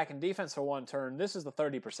raises attack and defense for 1 turn, this is the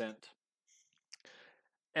 30%.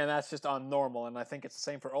 And that's just on normal, and I think it's the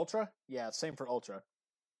same for Ultra? Yeah, it's the same for Ultra.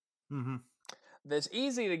 Mm-hmm. It's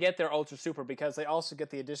easy to get their Ultra Super because they also get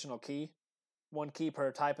the additional key. 1 key per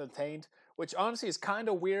type obtained, which honestly is kind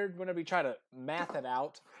of weird whenever you try to math it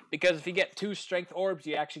out. Because if you get 2 strength orbs,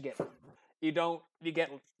 you actually get... You get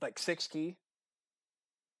like 6 key.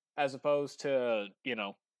 As opposed to,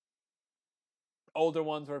 older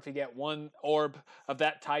ones where if you get 1 orb of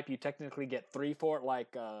that type, you technically get 3 for it,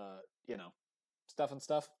 like, stuff and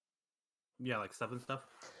stuff. Yeah, like stuff and stuff.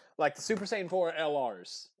 Like the Super Saiyan 4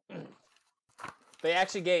 LRs. They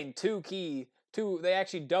actually gain 2 key. They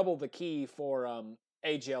actually double the key for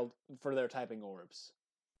AGL for their typing orbs.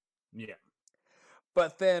 Yeah.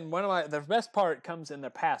 But then the best part comes in their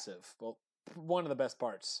passive. Well, one of the best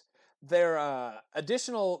parts. Their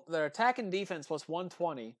attack and defense plus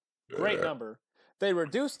 120. Great number. They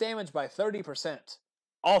reduce damage by 30%.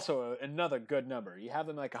 Also another good number. You have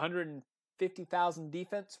them like 150,000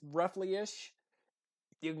 defense, roughly-ish.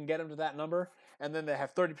 You can get them to that number. And then they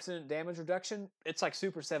have 30% damage reduction. It's like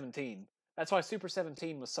Super 17. That's why Super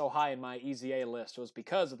 17 was so high in my EZA list, was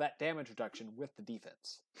because of that damage reduction with the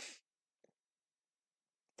defense.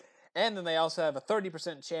 And then they also have a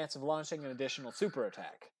 30% chance of launching an additional super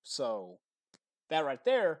attack. So, that right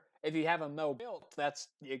there, if you have them no built,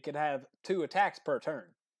 you could have 2 attacks per turn.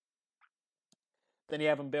 Then you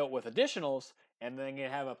have them built with additionals, and then you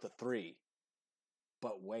have up to 3.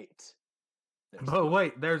 But wait.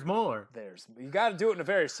 There's more. You gotta do it in a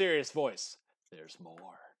very serious voice. There's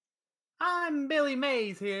more. I'm Billy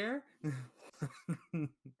Mays here.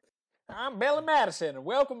 I'm Billy Madison, and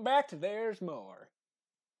welcome back to There's More.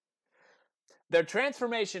 Their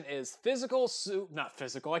transformation is not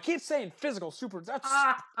physical. I keep saying physical super. That's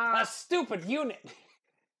a stupid unit.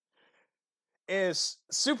 Is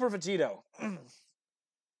Super Vegito.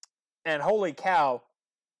 And holy cow,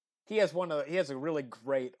 he has a really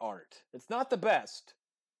great art. It's not the best.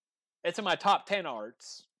 It's in my top 10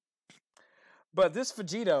 arts. But this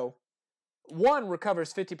Vegito, 1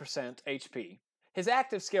 recovers 50% HP. His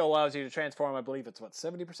active skill allows you to transform, I believe it's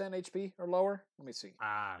 70% HP or lower? Let me see.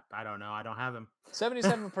 I don't know. I don't have him.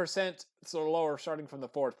 77% or lower starting from the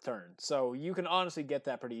 4th turn. So you can honestly get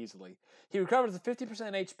that pretty easily. He recovers the 50%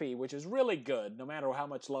 HP, which is really good no matter how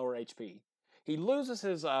much lower HP. He loses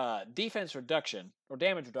his defense reduction, or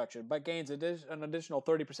damage reduction, but gains an additional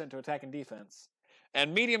 30% to attack and defense.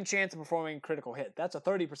 And medium chance of performing critical hit. That's a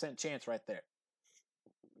 30% chance right there.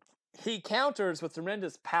 He counters with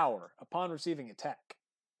tremendous power upon receiving attack.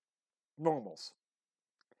 Normals.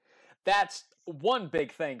 That's one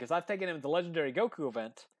big thing, because I've taken him to the Legendary Goku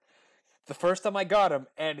event the first time I got him,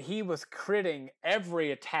 and he was critting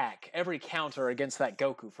every attack, every counter against that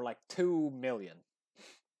Goku for like 2 million.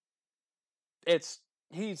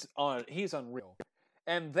 He's unreal.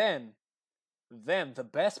 And then the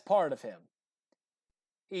best part of him,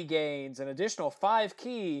 he gains an additional 5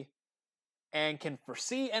 ki and can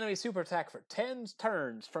foresee enemy super attack for 10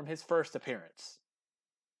 turns from his first appearance.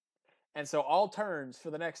 And so all turns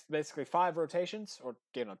for the next basically 5 rotations, or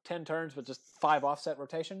 10 turns but just 5 offset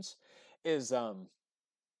rotations, is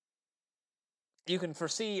you can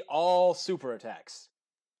foresee all super attacks.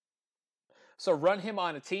 So run him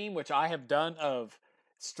on a team, which I have done, of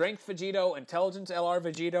Strength Vegito, Intelligence LR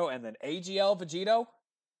Vegito, and then AGL Vegito,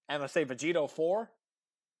 and let's say Vegito 4.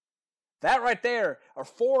 That right there are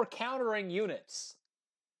 4 countering units.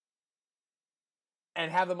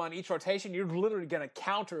 And have them on each rotation, you're literally going to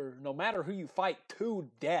counter, no matter who you fight, to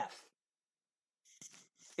death.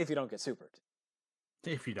 If you don't get supered.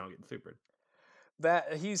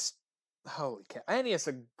 Holy cow. And he has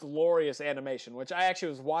a glorious animation, which I actually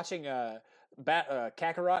was watching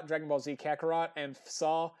Kakarot, Dragon Ball Z Kakarot, and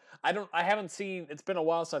saw. I haven't seen. It's been a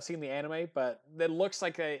while since I've seen the anime, but it looks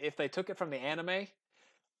like if they took it from the anime,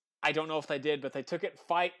 I don't know if they did, but they took it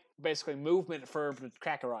basically movement for the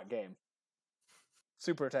Kakarot game.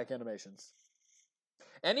 Super attack animations,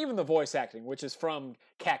 and even the voice acting, which is from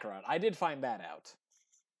Kakarot. I did find that out.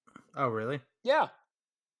 Oh, really? Yeah.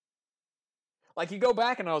 Like you go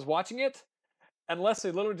back and I was watching it. Unless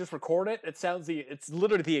they literally just record it, it's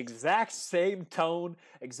literally the exact same tone,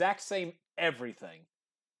 exact same everything.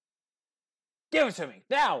 Give it to me.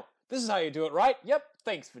 Now, this is how you do it, right? Yep,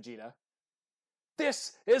 thanks, Vegeta.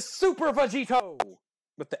 This is Super Vegito!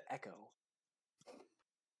 With the echo.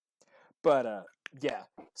 But, yeah.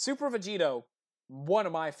 Super Vegito, one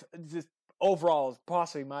of my, overall, is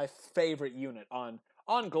possibly my favorite unit on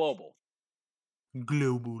Global.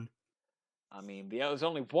 Global. I mean, there's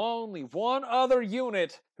only one other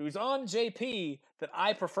unit who's on JP that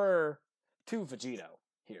I prefer to Vegito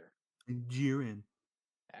here. Jiren.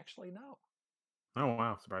 Actually, no. Oh,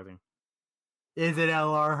 wow. Surprising. Is it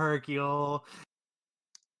LR Hercule?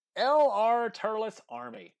 LR Turles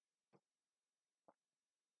Army.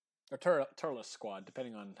 Or Turles Squad,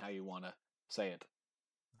 depending on how you want to say it.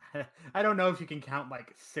 I don't know if you can count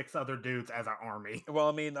like 6 other dudes as an army. Well,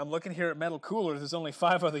 I mean, I'm looking here at Metal Cooler. There's only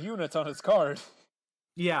 5 other units on his card.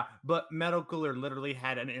 Yeah, but Metal Cooler literally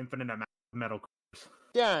had an infinite amount of Metal Coolers.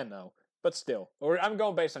 Yeah, I know. But still. Or I'm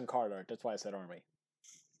going based on card art. That's why I said army.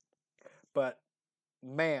 But,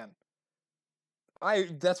 man.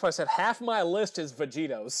 That's why I said half my list is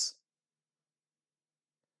Vegetos.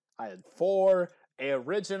 I had 4,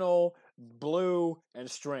 original, blue,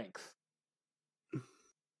 and strength.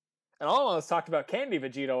 And I almost talked about Candy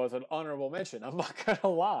Vegito as an honorable mention. I'm not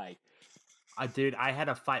gonna lie. Dude, I had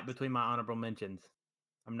a fight between my honorable mentions.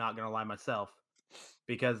 I'm not gonna lie myself.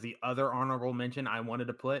 Because the other honorable mention I wanted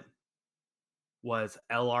to put was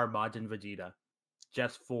LR Majin Vegeta.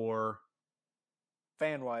 Just for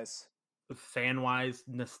fan-wise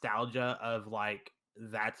nostalgia of like,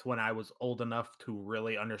 that's when I was old enough to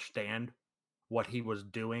really understand what he was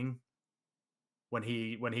doing when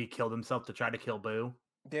he killed himself to try to kill Boo.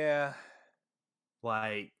 Yeah.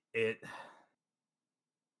 Like it.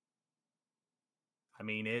 I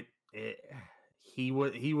mean he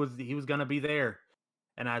was gonna be there,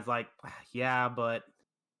 and I was like, yeah, but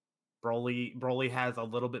Broly has a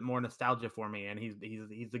little bit more nostalgia for me, and he's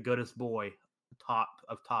the goodest boy, top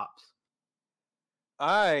of tops.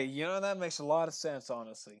 That makes a lot of sense,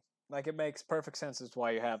 honestly. Like, it makes perfect sense as to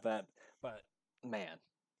why you have that. But, man.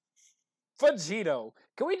 Vegito!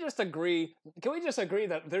 Can we just agree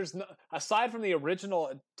that there's no, aside from the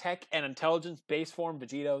original tech and intelligence base form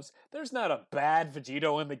Vegetos, there's not a bad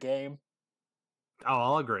Vegito in the game? Oh,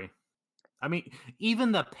 I'll agree. I mean,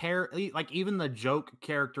 even even the joke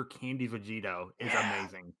character Candy Vegito is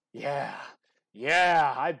amazing. Yeah.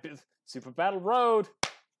 Super Battle Road.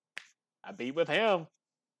 I beat with him.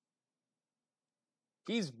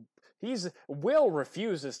 Will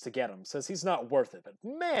refuses to get him, says he's not worth it, but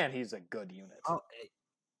man, he's a good unit.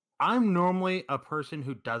 I'm normally a person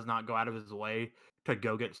who does not go out of his way to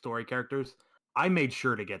go get story characters. I made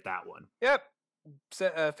sure to get that one. Yep.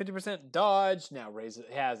 50% dodge. Now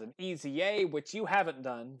has an easy A, which you haven't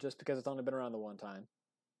done just because it's only been around the one time.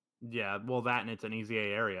 Yeah, well, that and it's an easy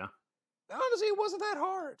A area. Honestly, it wasn't that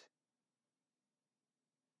hard.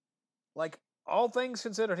 Like, all things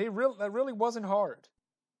considered, that really wasn't hard.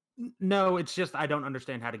 No, it's just I don't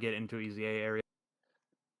understand how to get into easy A area.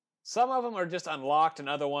 Some of them are just unlocked, and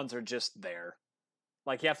other ones are just there.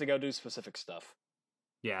 Like, you have to go do specific stuff.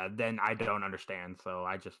 Yeah, then I don't understand, so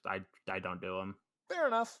I don't do them. Fair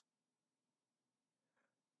enough.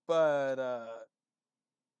 But,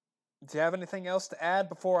 do you have anything else to add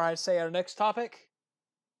before I say our next topic?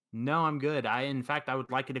 No, I'm good. In fact, I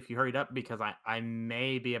would like it if you hurried up, because I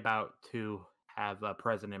may be about to have a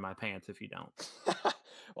present in my pants if you don't.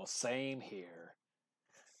 Well, same here.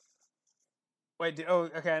 Wait,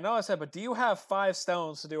 okay, I know I said, but do you have 5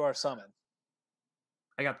 stones to do our summon?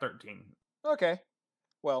 I got 13. Okay.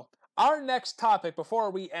 Well, our next topic,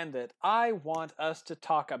 before we end it, I want us to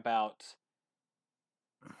talk about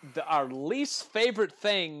our least favorite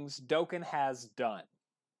things Dokkan has done.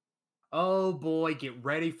 Oh boy, get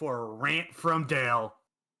ready for a rant from Dale.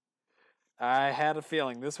 I had a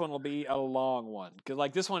feeling this one will be a long one. Because,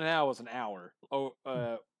 like, this one now was an hour.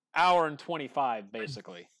 Hour and 25,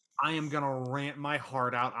 basically. I am going to rant my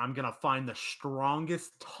heart out. I'm going to find the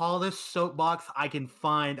strongest, tallest soapbox I can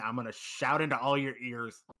find. I'm going to shout into all your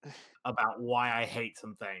ears about why I hate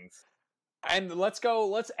some things. And let's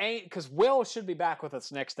aim, because Will should be back with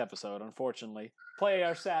us next episode, unfortunately. Play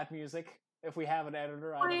our sad music, if we have an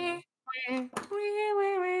editor, I don't know.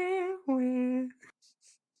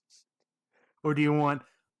 Or do you want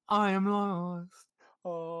I am lost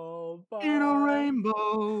All by in a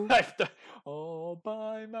rainbow? all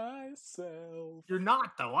by myself. You're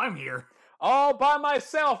not, though. I'm here. All by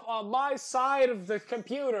myself on my side of the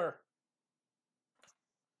computer.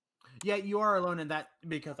 Yeah, you are alone in that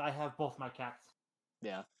because I have both my cats.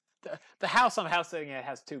 Yeah. The house I'm house sitting at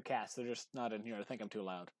has 2 cats. They're just not in here. I think I'm too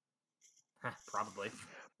loud. Probably.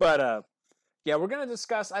 But yeah, we're gonna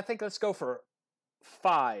discuss. I think let's go for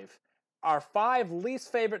 5. Our 5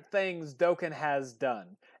 least favorite things Dokkan has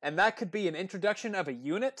done, and that could be an introduction of a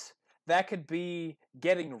unit. That could be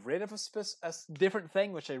getting rid of a different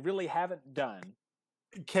thing, which they really haven't done.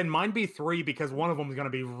 Can mine be 3 because one of them is going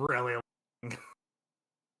to be really long.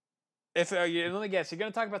 If let me guess, you're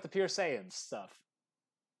gonna talk about the Pure Saiyan stuff.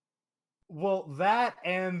 Well, that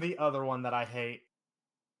and the other one that I hate.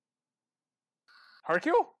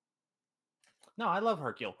 Hercule? No, I love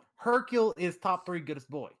Hercule. Hercule is top 3 goodest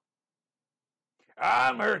boy.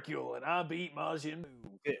 I'm Hercule, and I beat Majin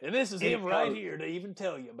Buu. And this is him right goes- here to even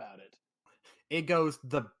tell you about it. It goes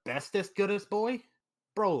the bestest goodest boy,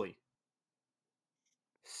 Broly.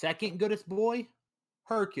 Second goodest boy,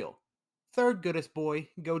 Hercule. Third goodest boy,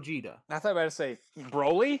 Gogeta. I thought I was about to say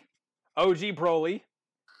Broly, OG Broly,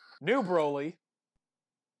 New Broly,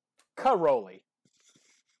 Karoly.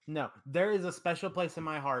 No, there is a special place in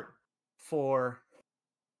my heart for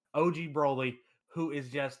OG Broly, who is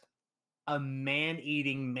just a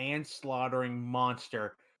man-eating, man-slaughtering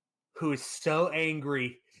monster who is so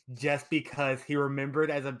angry just because he remembered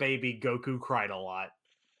as a baby Goku cried a lot.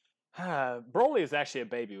 Broly is actually a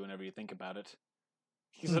baby whenever you think about it.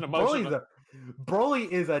 He's an emotional. Broly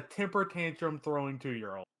is a temper tantrum throwing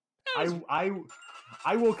 2-year-old.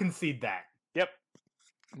 I will concede that. Yep.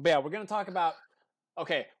 But yeah, we're gonna talk about.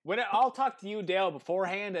 Okay, I'll talk to you, Dale,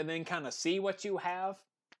 beforehand, and then kind of see what you have,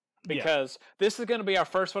 because this is gonna be our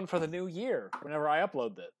first one for the new year. Whenever I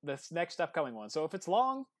upload this next upcoming one, so if it's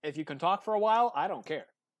long, if you can talk for a while, I don't care.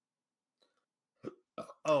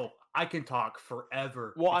 Oh, I can talk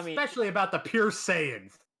forever. Well, I mean, especially about the Pure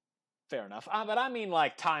Saiyans. Fair enough. But I mean,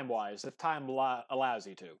 like time-wise, if time allows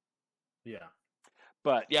you to. Yeah.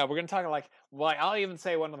 But yeah, we're gonna talk like I'll even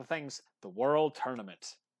say one of the things: the World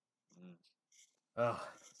Tournament. Ugh.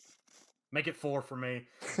 Make it 4 for me.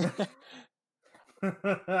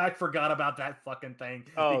 I forgot about that fucking thing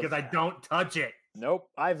because I don't touch it. Nope.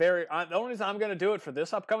 The only reason I'm gonna do it for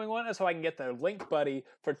this upcoming one is so I can get the Link Buddy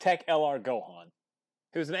for Tech LR Gohan,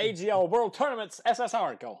 who's an AGL World Tournament's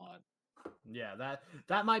SSR Gohan. Yeah,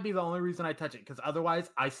 that might be the only reason I touch it, because otherwise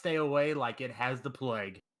I stay away like it has the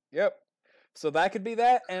plague. Yep. So that could be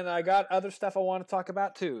that, and I got other stuff I want to talk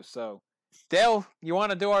about too. So, Dale, you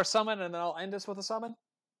want to do our summon, and then I'll end us with a summon?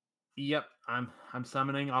 Yep, I'm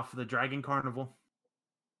summoning off of the Dragon Carnival.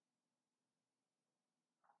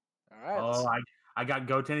 All right. Oh, I got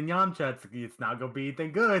Goten and Yamcha. It's not gonna be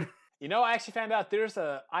anything good. You know, I actually found out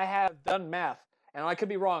I have done math, and I could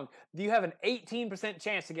be wrong. You have an 18%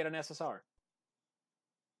 chance to get an SSR.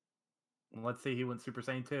 Let's see, he went Super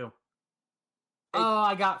Saiyan 2. Oh,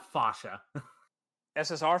 I got Fasha.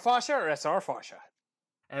 SSR Fasha or SR Fasha?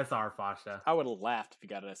 SR Fasha. I would have laughed if you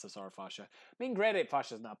got an SSR Fasha. I mean, Grade 8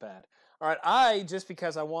 Fasha is not bad. All right, just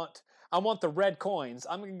because I want the red coins,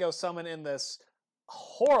 I'm going to go summon in this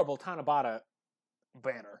horrible Tanabata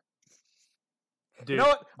banner. Dude, you know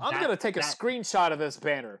what? I'm going to take a screenshot of this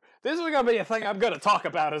banner. This is going to be a thing I'm going to talk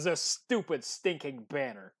about, is this stupid, stinking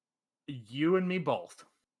banner. You and me both.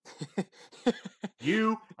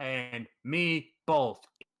 You and me both.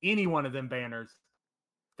 Any one of them banners,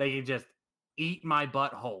 they can just eat my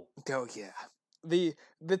butthole. Oh yeah.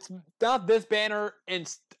 It's not this banner in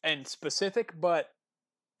specific, but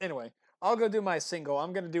anyway, I'll go do my single.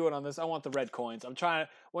 I'm gonna do it on this. I want the red coins. I'm trying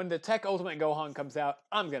to. When the Tech Ultimate Gohan comes out,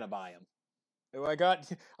 I'm gonna buy him. I got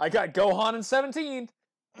Gohan in 17.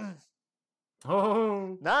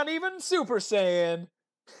 Oh, not even Super Saiyan.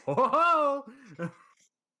 Oh.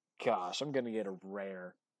 Gosh, I'm gonna get a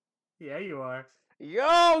rare. Yeah, you are.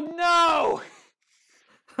 Yo, no!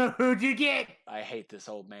 Who'd you get? I hate this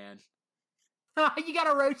old man. You got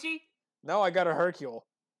a Roshi? No, I got a Hercule.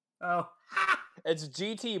 Oh. It's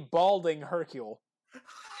GT Balding Hercule.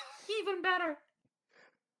 Even better.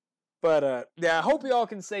 But, yeah, I hope you all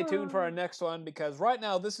can stay tuned for our next one, because right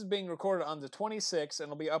now this is being recorded on the 26th,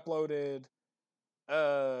 and it'll be uploaded,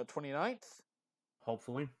 29th?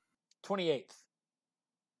 Hopefully. 28th.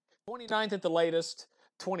 29th at the latest.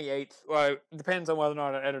 28th. Well, it depends on whether or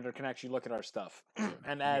not our editor can actually look at our stuff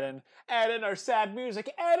and add in our sad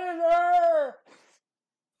music editor.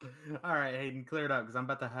 All right, Hayden, clear it up because I'm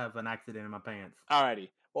about to have an accident in my pants. Alrighty.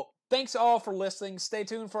 Well, thanks all for listening. Stay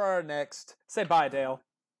tuned for our next. Say bye, Dale.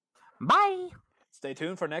 Bye. Stay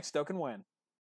tuned for next Dokkan Win.